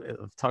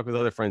I've talked with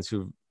other friends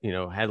who,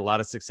 had a lot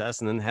of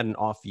success and then had an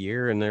off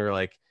year, and they were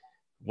like,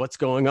 what's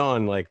going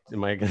on? Like,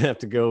 am I going to have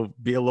to go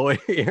be a lawyer?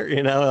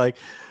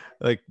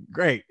 Like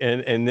great.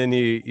 And then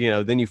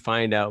you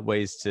find out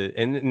ways to,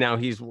 and now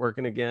he's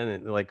working again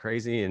and like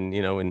crazy. And,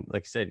 and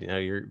like I said,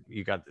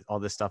 you got all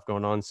this stuff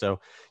going on. So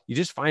you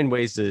just find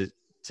ways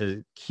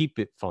to keep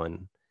it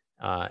fun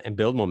and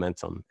build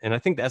momentum. And I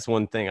think that's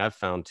one thing I've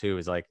found too,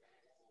 is like,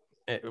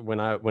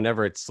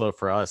 whenever it's slow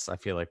for us, I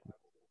feel like,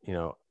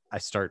 I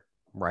start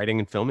writing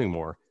and filming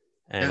more,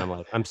 and I'm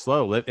like, I'm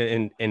slow.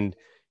 And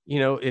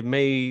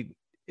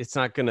it's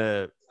not going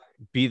to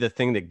be the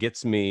thing that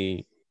gets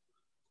me,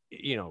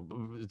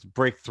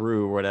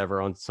 breakthrough or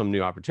whatever on some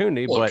new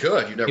opportunity, but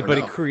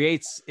it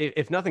creates,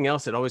 if nothing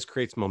else, it always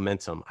creates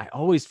momentum. I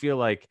always feel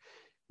like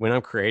when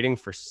I'm creating,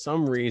 for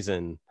some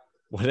reason,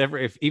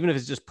 even if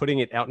it's just putting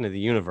it out into the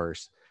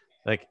universe,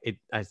 like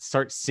I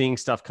start seeing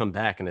stuff come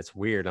back, and it's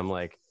weird. I'm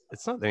like,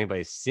 it's not that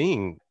anybody's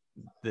seeing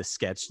the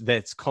sketch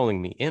that's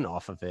calling me in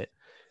off of it.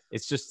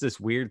 It's just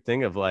this weird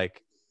thing of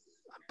like,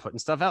 I'm putting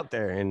stuff out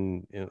there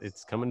and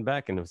it's coming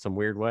back in some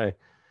weird way.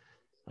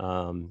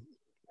 But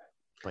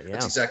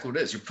that's exactly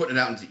what it is. You're putting it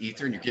out into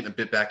ether and you're getting a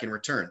bit back in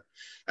return.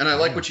 And I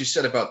like what you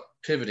said about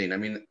pivoting. I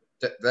mean,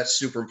 that's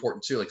super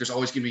important too. Like, there's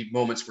always going to be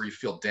moments where you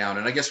feel down.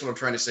 And I guess what I'm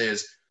trying to say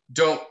is,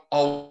 don't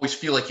always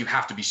feel like you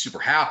have to be super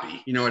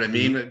happy. You know what I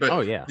mean? But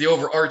the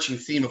overarching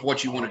theme of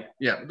what you want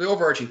to, the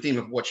overarching theme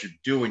of what you're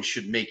doing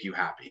should make you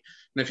happy.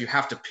 And if you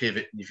have to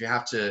pivot, and if you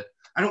have to,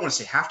 I don't want to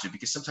say have to,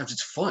 because sometimes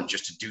it's fun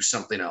just to do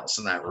something else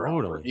in that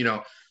realm,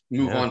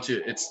 move on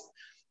to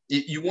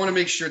you want to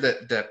make sure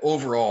that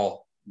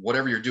overall,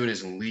 whatever you're doing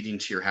is leading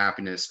to your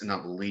happiness and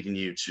not leading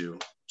you to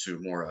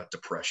more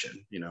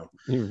depression,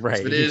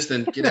 Right. If it is,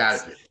 then get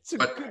out of it. It's a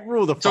good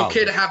rule to follow. It's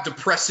okay to have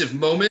depressive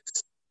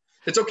moments.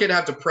 It's okay to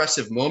have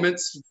depressive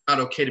moments. It's not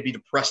okay to be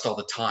depressed all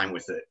the time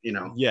with it,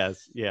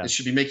 Yes. Yeah. It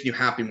should be making you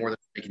happy more than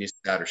making you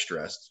sad or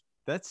stressed.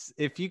 That's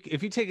if you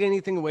take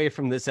anything away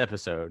from this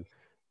episode,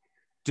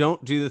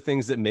 don't do the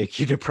things that make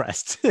you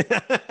depressed.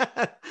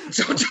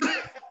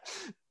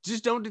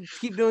 Just don't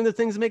keep doing the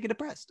things that make you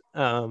depressed.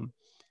 But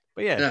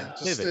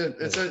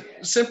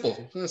it's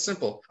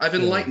simple. I've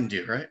enlightened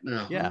you, right?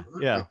 No. Yeah.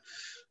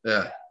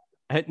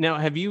 Now,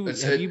 have you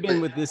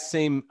been with this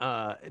same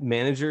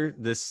manager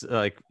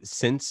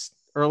since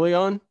early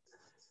on?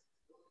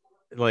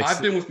 Like,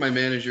 I've been with my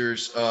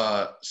managers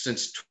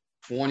since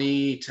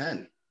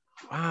 2010.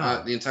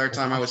 Wow. The entire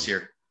time I was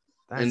here.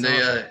 That's and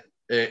awesome.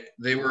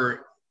 they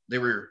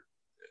were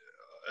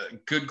a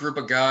good group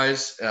of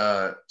guys,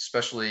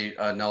 especially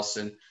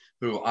Nelson,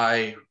 who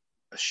I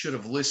should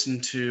have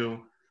listened to.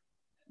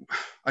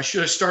 I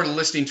should have started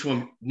listening to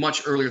him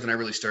much earlier than I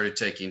really started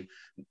taking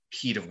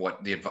heed of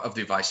the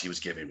advice he was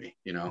giving me,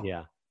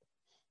 Yeah,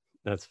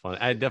 that's fun.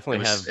 I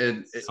definitely have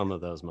some of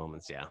those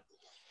moments. Yeah.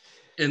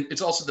 And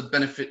it's also the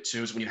benefit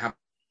too, is when you have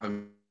a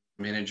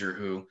manager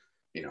who,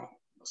 I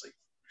was like,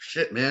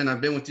 shit, man,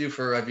 I've been with you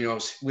I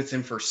was with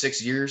him for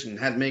 6 years and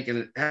hadn't made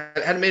him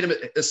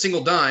a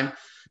single dime,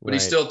 but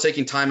he's still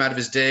taking time out of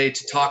his day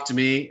to talk to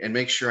me and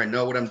make sure I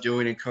know what I'm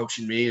doing and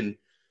coaching me and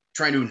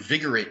trying to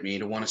invigorate me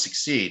to want to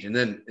succeed. And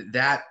then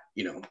that,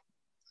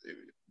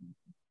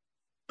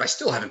 I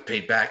still haven't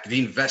paid back the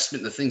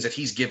investment, the things that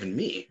he's given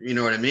me. You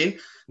know what I mean?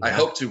 Yeah. I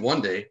hope to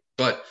one day,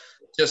 but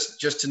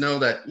just to know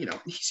that, you know,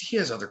 he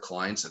has other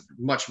clients that are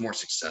much more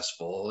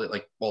successful,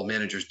 like all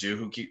managers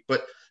do,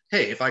 but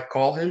hey, if I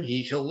call him,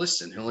 he'll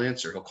listen, he'll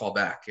answer, he'll call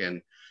back.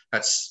 And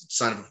that's a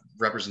sign of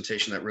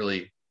representation that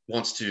really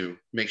wants to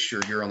make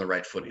sure you're on the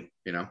right footing,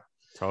 you know?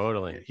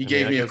 Totally. He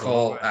gave me a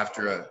call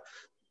after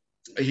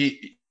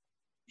he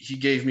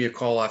gave me a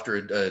call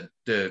after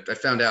I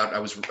found out I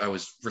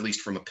was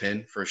released from a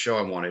pin for a show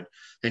I wanted,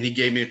 and he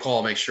gave me a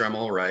call, make sure I'm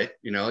all right.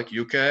 You know, like,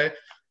 you okay?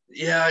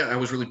 Yeah, I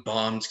was really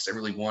bummed because I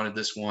really wanted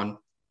this one.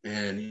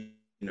 And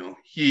you know,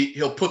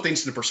 he'll put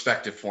things into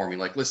perspective for me.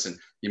 Like, listen,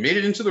 you made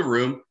it into the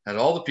room, had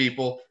all the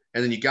people,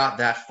 and then you got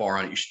that far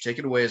on it. You should take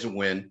it away as a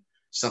win.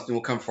 Something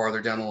will come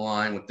farther down the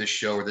line with this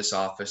show or this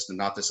office, and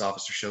not this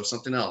office or show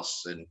something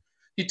else. And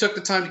he took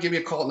the time to give me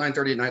a call at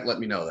 9:30 at night, let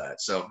me know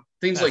that. So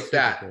things like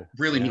that cool.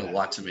 Really mean a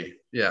lot to me.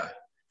 Yeah.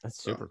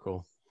 That's super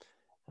cool.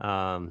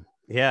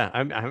 Yeah,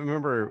 I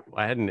remember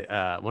I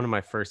had one of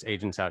my first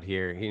agents out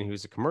here. He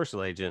was a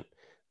commercial agent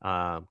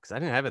because I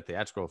didn't have a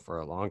theatrical for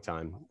a long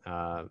time.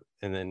 And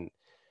then,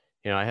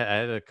 you know, I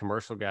had a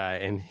commercial guy,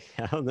 and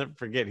I'll never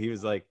forget. He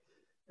was like,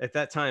 at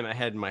that time, I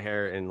had my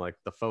hair in like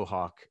the faux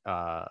hawk,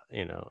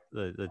 you know,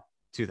 the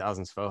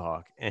 2000s faux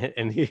hawk,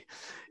 and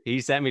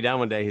he sat me down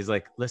one day. He's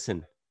like,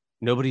 listen,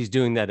 nobody's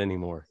doing that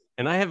anymore.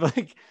 And I have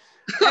like,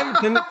 I have a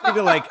tendency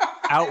to like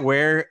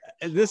outwear.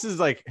 This is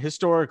like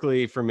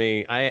historically for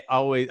me, I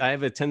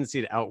have a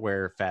tendency to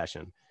outwear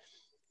fashion.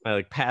 I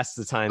like past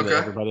the time that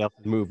everybody else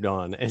moved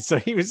on. And so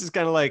he was just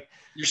kind of like,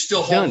 you're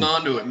still holding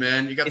on to it,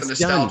 man. You got the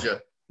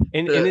nostalgia.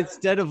 And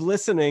instead of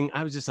listening,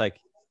 I was just like,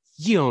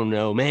 you don't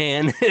know,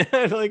 man.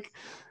 Like,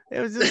 it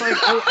was just like,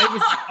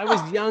 I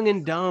was young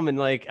and dumb. And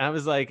like, I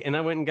was like, and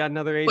I went and got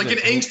another agent. Like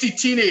an angsty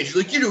teenager,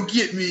 like, you don't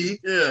get me.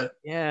 Yeah.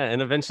 Yeah.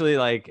 And eventually,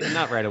 like,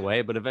 not right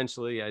away, but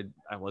eventually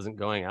I wasn't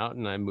going out,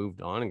 and I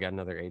moved on and got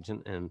another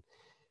agent, and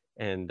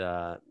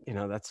you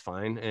know, that's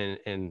fine.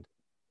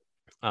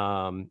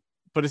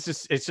 But it's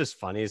just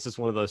funny. It's just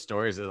one of those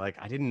stories that, like,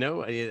 I didn't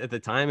know at the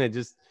time. I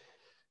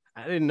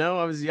didn't know.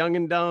 I was young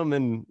and dumb,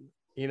 and,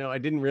 you know, I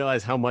didn't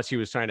realize how much he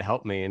was trying to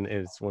help me. And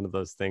it's one of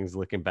those things,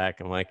 looking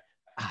back, I'm like,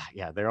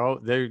 yeah,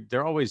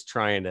 they're always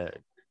trying to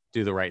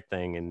do the right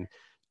thing. And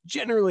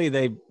generally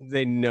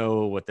they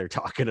know what they're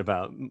talking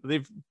about.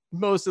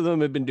 Most of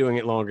them have been doing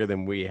it longer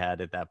than we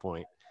had at that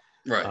point.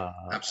 Right.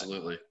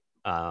 Absolutely.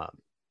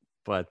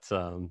 But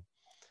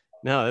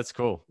no, that's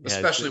cool.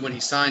 Especially when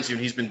he signs you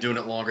and he's been doing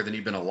it longer than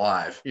you've been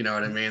alive. You know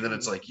what I mean? Then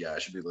it's like, yeah, I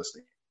should be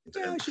listening to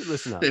him. I should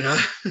listen up. You know?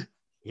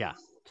 Yeah,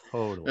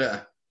 totally.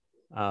 Yeah.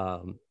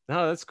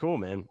 No, that's cool,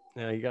 man.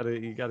 Yeah, you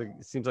gotta,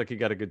 it seems like you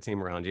got a good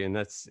team around you, and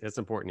that's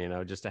important, you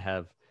know, just to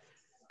have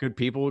good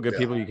people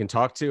people you can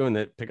talk to, and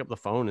that pick up the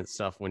phone and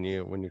stuff when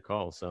you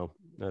call. So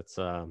that's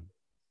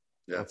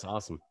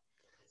awesome.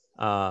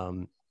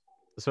 So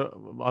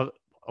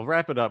I'll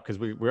wrap it up, because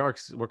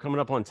we're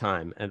coming up on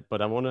time,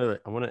 but I want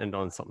to end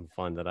on something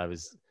fun that I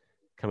was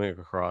coming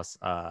across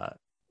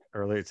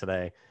earlier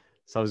today.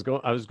 So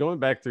I was going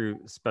back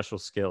through special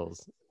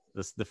skills,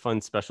 the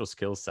fun special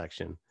skills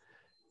section.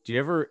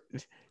 Do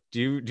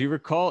you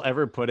recall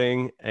ever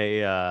putting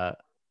a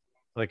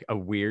like a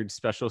weird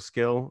special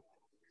skill?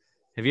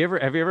 Have you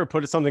ever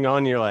put something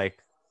on, you're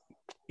like,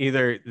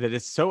 either that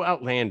it's so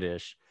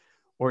outlandish,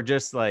 or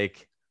just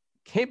like,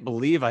 can't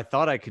believe I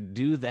thought I could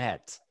do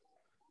that?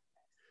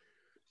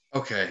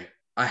 Okay,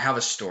 I have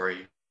a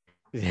story.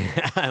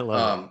 Yeah, I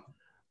love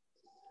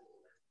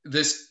it.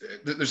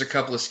 There's a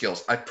couple of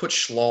skills. I put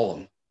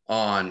slalom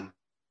on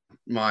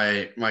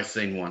my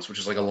thing once, which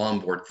is like a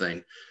longboard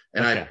thing.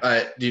 And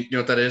I do you know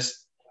what that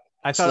is?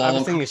 I thought I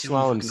was thinking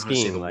slalom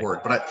skiing, like, word,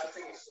 but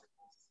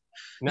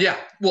yeah,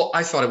 well,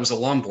 I thought it was a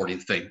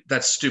longboarding thing.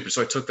 That's stupid.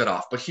 So I took that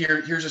off. But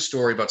here's a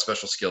story about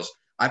special skills.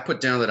 I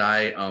put down that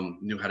I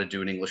knew how to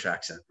do an English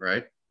accent,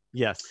 right?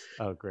 Yes.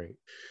 Oh, great.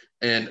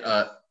 And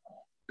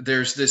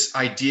there's this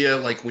idea,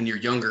 like, when you're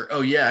younger,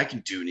 oh yeah, I can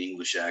do an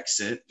English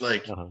accent,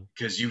 like,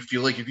 because you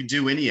feel like you can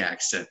do any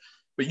accent,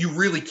 but you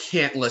really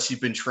can't unless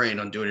you've been trained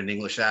on doing an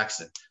English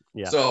accent.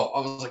 Yeah. So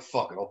I was like,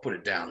 fuck it, I'll put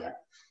it down there.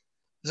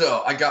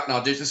 So I got an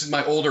audition. This is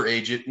my older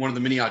agent, one of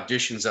the many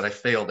auditions that I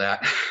failed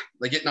at.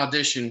 I get an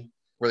audition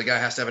where the guy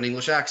has to have an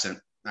English accent.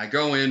 I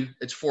go in,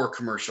 it's for a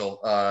commercial.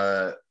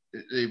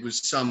 It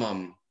was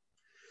some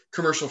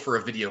commercial for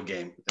a video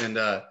game. And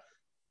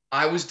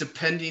I was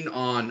depending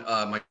on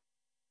my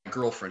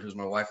girlfriend, who's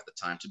my wife at the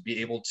time, to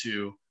be able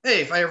to, hey,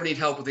 if I ever need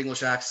help with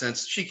English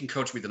accents, she can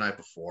coach me the night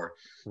before.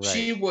 Right.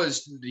 She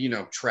was, you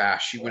know,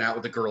 trash. She went out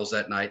with the girls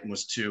that night and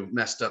was too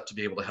messed up to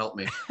be able to help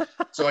me.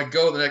 So I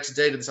go the next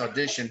day to this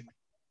audition,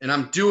 and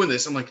I'm doing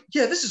this. I'm like,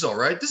 yeah, this is all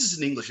right. This is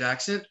an English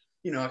accent.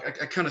 You know,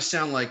 I kind of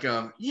sound like,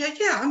 yeah,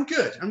 I'm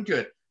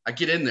good. I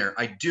get in there.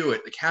 I do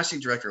it. The casting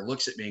director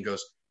looks at me and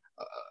goes,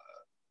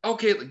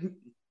 okay, like,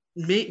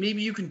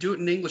 maybe you can do it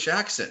in an English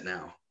accent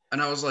now.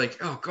 And I was like,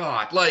 oh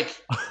God,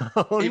 like,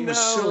 it was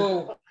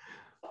so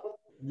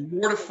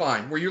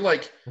mortifying, where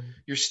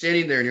you're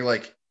standing there and you're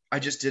like, I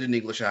just did an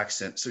English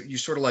accent. So you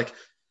sort of like,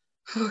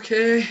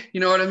 okay,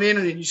 you know what I mean?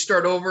 And then you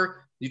start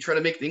over, you try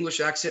to make the English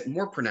accent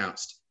more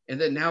pronounced. And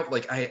then now,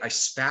 like, I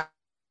spat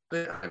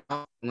and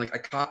like I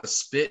caught the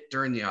spit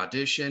during the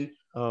audition.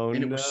 Oh,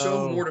 and it was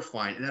so no.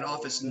 mortifying. And that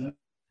office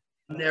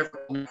never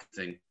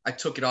anything. I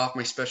took it off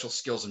my special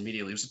skills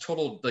immediately. It was a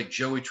total like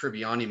Joey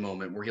Tribbiani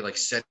moment where he like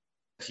said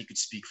he could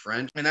speak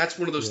French. And that's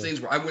one of those things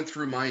where I went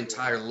through my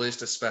entire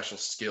list of special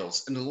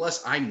skills. And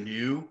unless I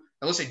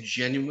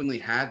genuinely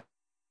had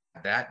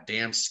that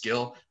damn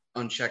skill,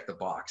 uncheck the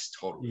box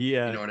totally.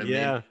 Yeah. You know what I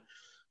yeah. mean?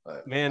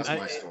 But Man,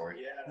 that's my story.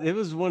 It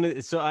was one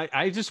of, so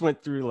I just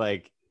went through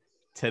like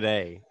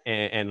today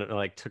and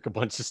like took a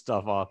bunch of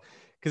stuff off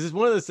because it's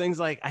one of those things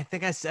like I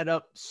think I set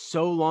up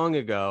so long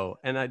ago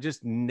and I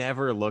just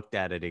never looked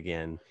at it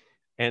again.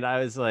 And I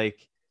was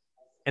like,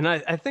 and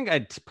I think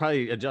I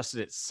probably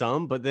adjusted it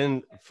some, but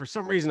then for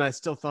some reason I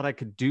still thought I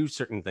could do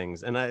certain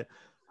things. And I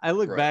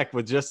look back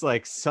with just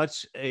like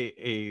such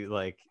a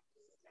like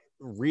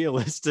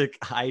realistic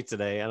eye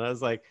today. And I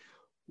was like,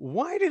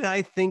 why did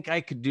I think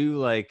I could do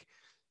like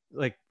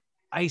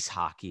ice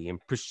hockey and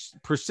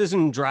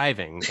precision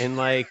driving and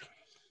like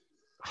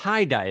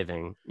high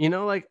diving, you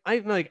know, like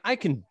I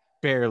can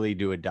barely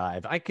do a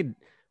dive. I could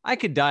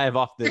dive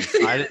off the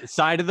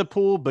side of the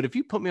pool, but if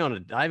you put me on a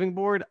diving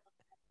board,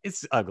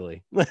 it's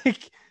ugly.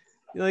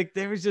 Like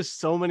there was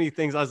just so many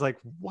things. I was like,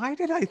 why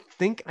did I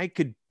think I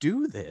could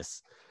do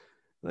this?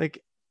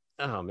 Like,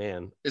 oh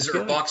man. Is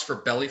there a box for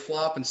belly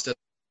flop instead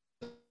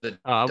of the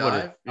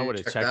dive? I would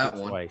have checked it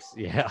twice.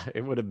 Yeah,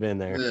 it would have been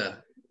there. Yeah.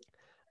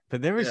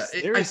 But there's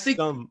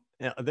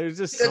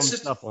just some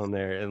stuff on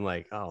there and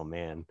like, oh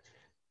man,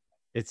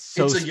 it's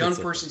a young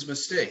person's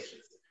mistake.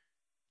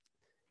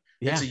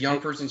 Yeah. It's a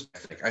young person's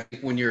mistake. I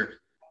think when you're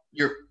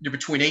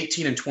between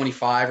 18 and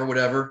 25 or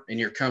whatever, and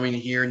you're coming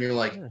here and you're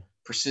like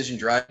precision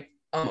driving,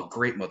 I'm a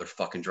great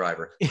motherfucking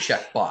driver.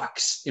 Check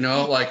box. You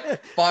know,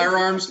 like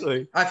firearms.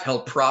 I've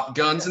held prop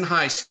guns in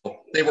high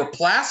school. They were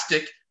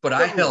plastic, but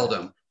I held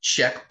them.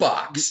 Check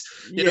box.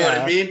 You know what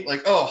I mean?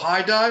 Like, oh,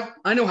 high dive.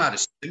 I know how to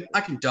swim.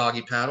 I can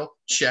doggy paddle.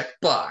 Check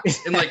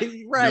box. And like,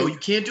 no, you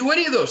can't do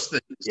any of those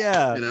things.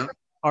 Yeah. You know?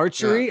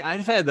 Archery. Yeah.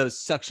 I've had those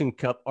suction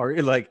cup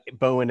like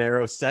bow and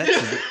arrow sets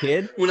as a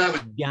kid. When I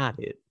was got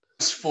it.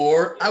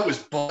 4, I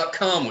was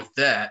 .com with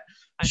that.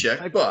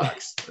 Check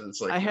box.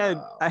 It's like I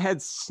had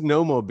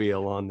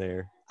snowmobile on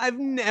there. I've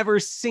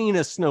never seen a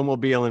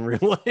snowmobile in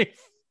real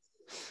life.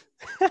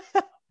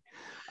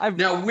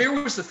 Now, where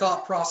was the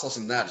thought process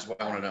in that is what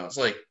I want to know. It's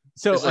like,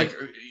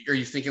 are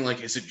you thinking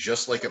like, is it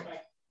just like a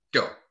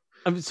go?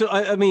 So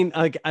I mean,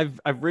 like I've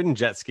ridden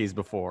jet skis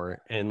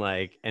before and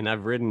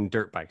I've ridden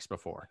dirt bikes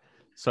before.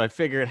 So I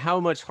figured how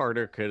much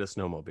harder could a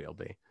snowmobile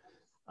be?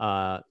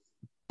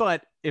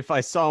 But if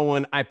I saw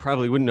one, I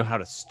probably wouldn't know how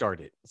to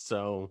start it.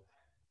 So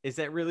is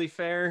that really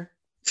fair?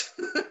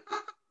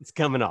 It's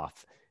coming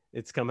off.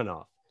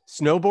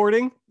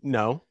 Snowboarding?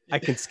 No, I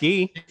can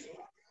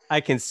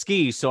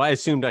ski. So I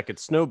assumed I could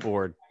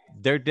snowboard.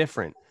 They're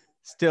different.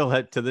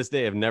 Still, to this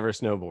day, I've never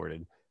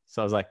snowboarded.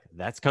 So I was like,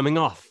 that's coming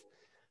off.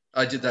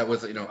 I did that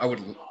with, I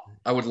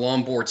would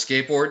longboard,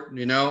 skateboard,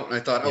 and I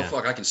thought, oh,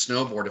 fuck, I can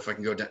snowboard if I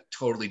can go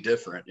totally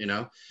different,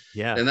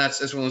 Yeah. And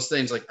that's one of those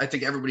things. Like, I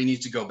think everybody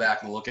needs to go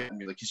back and look at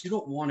me, like, because you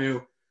don't want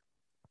to,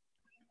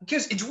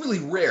 because it's really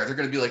rare. They're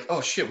going to be like, oh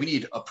shit, we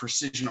need a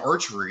precision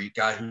archery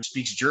guy who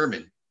speaks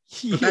German.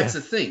 But that's the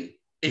thing.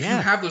 If you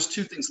have those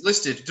two things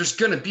listed, there's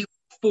going to be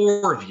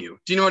 4 of you.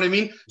 Do you know what I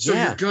mean? So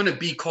you're going to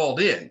be called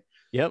in.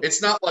 Yep.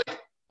 It's not like,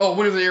 oh,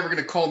 when are they ever going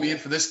to call me in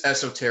for this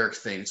esoteric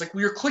thing? It's like,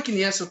 well, you're clicking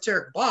the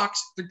esoteric box.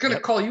 They're going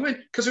to call you in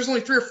because there's only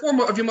 3 or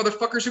 4 of you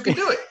motherfuckers who can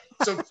do it.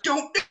 So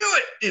don't do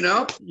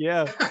it,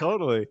 Yeah,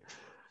 totally.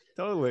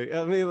 Totally.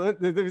 I mean,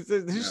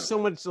 there's so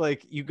much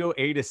like you go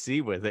A to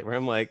C with it where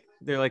I'm like,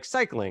 they're like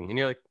cycling and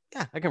you're like,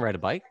 yeah, I can ride a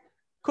bike.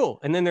 Cool.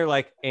 And then they're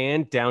like,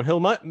 and downhill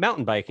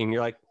mountain biking.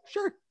 You're like,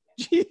 sure.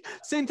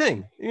 Same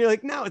thing. And you're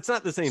like, no, it's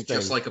not the same thing.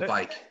 Just like a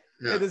bike.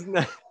 Yeah. It is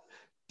not.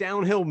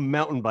 Downhill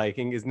mountain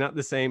biking is not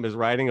the same as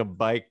riding a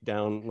bike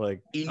down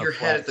like in your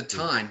head at the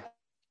time.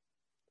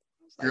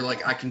 You're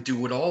like, I can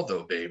do it all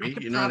though, baby.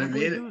 You know what I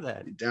mean? Do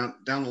that.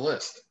 Down the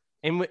list.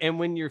 And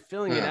when you're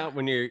filling it out,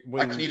 when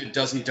I can eat a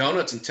dozen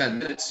donuts in 10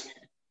 minutes.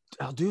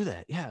 I'll do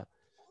that. Yeah.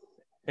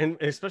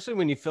 And especially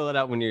when you fill it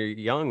out when you're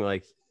young,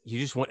 like you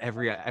just want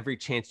every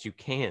chance you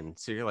can.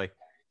 So you're like,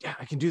 yeah,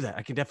 I can do that.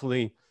 I can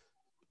definitely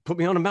put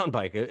me on a mountain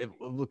bike.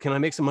 Can I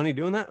make some money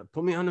doing that?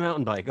 Put me on a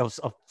mountain bike.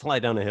 I'll fly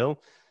down a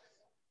hill.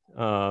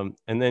 And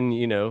then,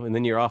 and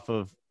then you're off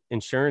of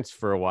insurance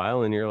for a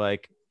while and you're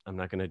like, I'm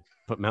not going to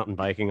put mountain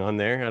biking on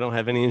there. I don't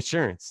have any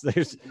insurance.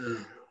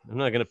 I'm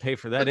not going to pay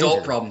for that. Adult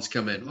injury. Problems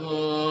come in.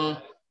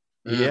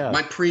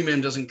 My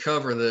premium doesn't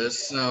cover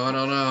this. So I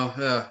don't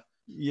know.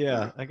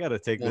 Yeah. I got to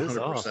take this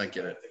off. 100%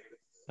 get it.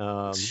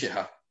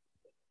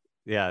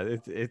 Yeah.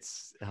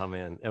 It's, oh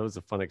man, it was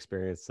a fun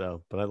experience.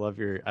 So, but I love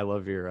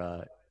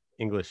your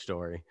English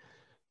story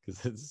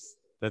because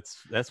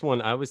that's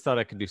one. I always thought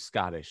I could do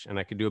Scottish and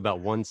I could do about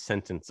 1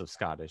 sentence of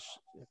Scottish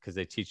because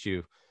they teach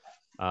you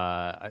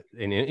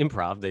in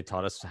improv. They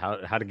taught us how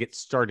to get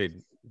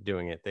started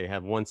doing it. They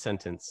have 1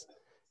 sentence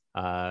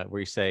where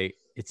you say,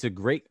 it's a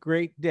great,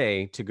 great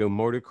day to go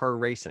motor car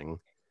racing.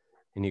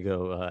 and you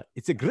go,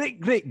 it's a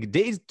great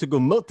day to go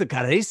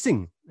motorcar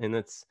racing.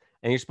 And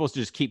you're supposed to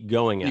just keep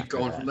going. Keep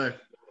going from there.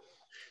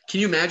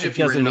 Can you imagine if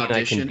you were in an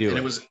audition and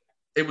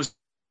it was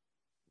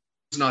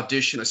an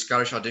audition, a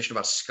Scottish audition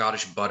about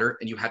Scottish butter,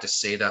 and you had to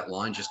say that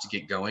line just to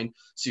get going?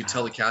 So you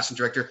tell the casting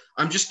director,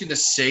 I'm just going to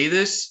say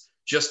this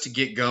just to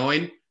get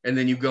going. And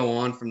then you go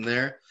on from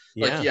there.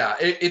 Yeah.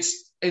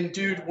 And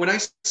dude, when I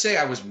say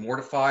I was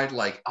mortified,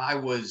 like I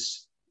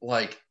was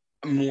like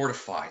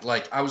mortified,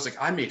 like I was like,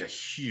 I made a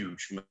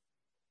huge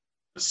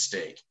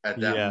mistake at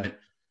that moment.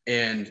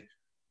 And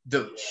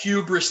the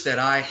hubris that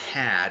I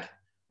had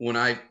when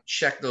I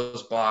checked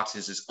those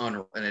boxes is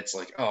unreal. And it's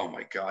like, oh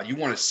my God, you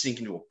want to sink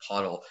into a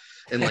puddle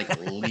and like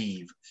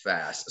leave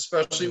fast,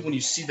 especially when you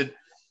see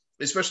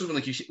especially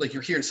when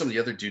you're hearing some of the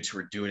other dudes who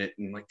are doing it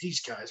and like, these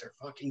guys are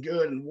fucking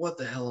good. And what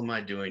the hell am I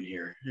doing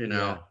here? You know,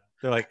 yeah.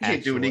 They're like, I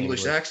can't do an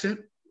English accent.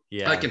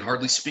 Yeah. I can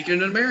hardly speak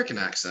in an American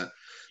accent.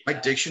 My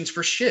diction's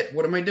for shit.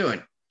 What am I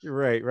doing?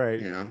 Right.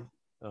 You know?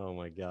 Oh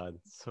my God.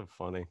 It's so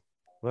funny.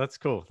 Well, that's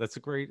cool. That's a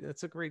great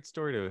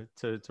story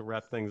to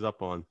wrap things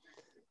up on.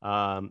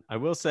 I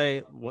will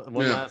say one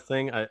last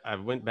thing. I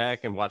went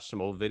back and watched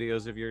some old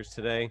videos of yours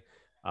today.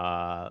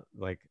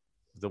 Like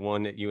the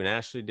one that you and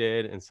Ashley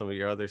did and some of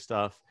your other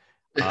stuff.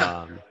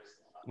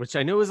 Which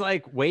I know is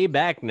like way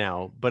back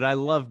now, but I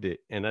loved it.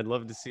 And I'd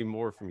love to see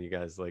more from you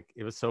guys. Like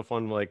it was so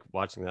fun, like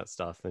watching that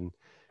stuff. And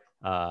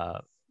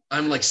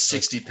I'm like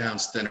 60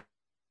 pounds thinner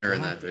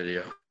in that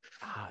video.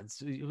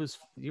 You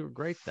were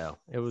great though.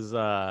 It was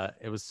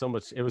so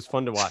much. It was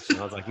fun to watch. And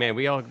I was like, man,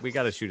 we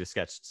got to shoot a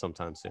sketch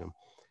sometime soon.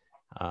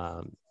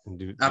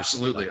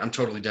 Absolutely. I'm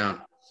totally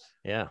down.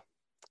 Yeah.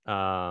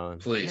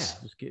 Please.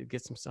 Just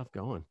get some stuff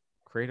going,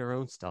 create our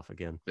own stuff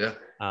again. Yeah.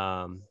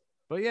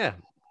 But yeah,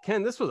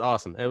 Ken, this was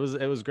awesome. It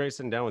was great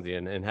sitting down with you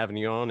and having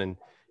you on and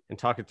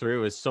talking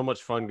through. It was so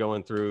much fun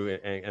going through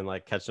and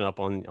like catching up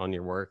on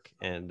your work.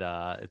 And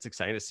it's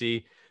exciting to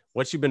see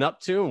what you've been up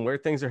to and where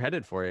things are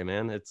headed for you,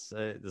 man. It's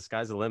the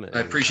sky's the limit. I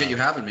appreciate you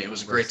having me. It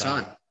was a great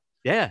time.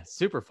 Yeah,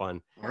 super fun.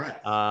 All right.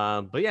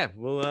 But yeah,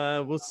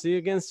 we'll see you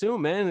again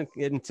soon, man.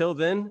 Until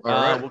then, all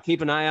right. We'll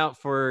keep an eye out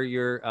for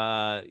your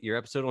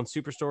episode on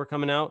Superstore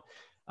coming out.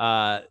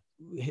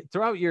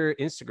 Throw out your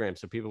Instagram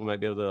so people might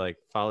be able to like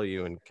follow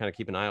you and kind of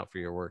keep an eye out for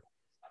your work.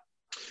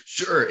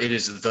 Sure. It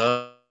is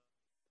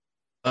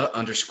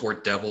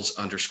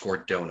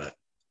 _devils_donut.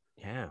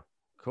 Yeah.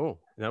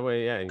 Cool. That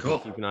way, yeah, you can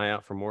keep an eye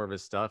out for more of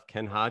his stuff.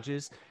 Ken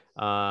Hodges.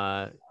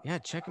 Yeah,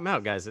 check him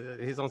out, guys.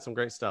 He's on some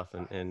great stuff,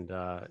 and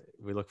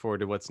we look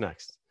forward to what's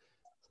next.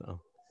 So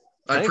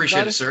I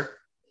appreciate it, sir.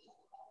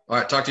 All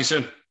right, talk to you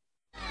soon.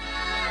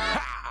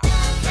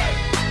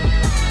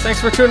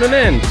 Thanks for tuning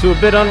in to A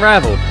Bit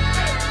Unraveled.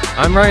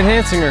 I'm Ryan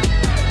Hansinger.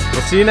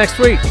 We'll see you next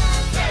week.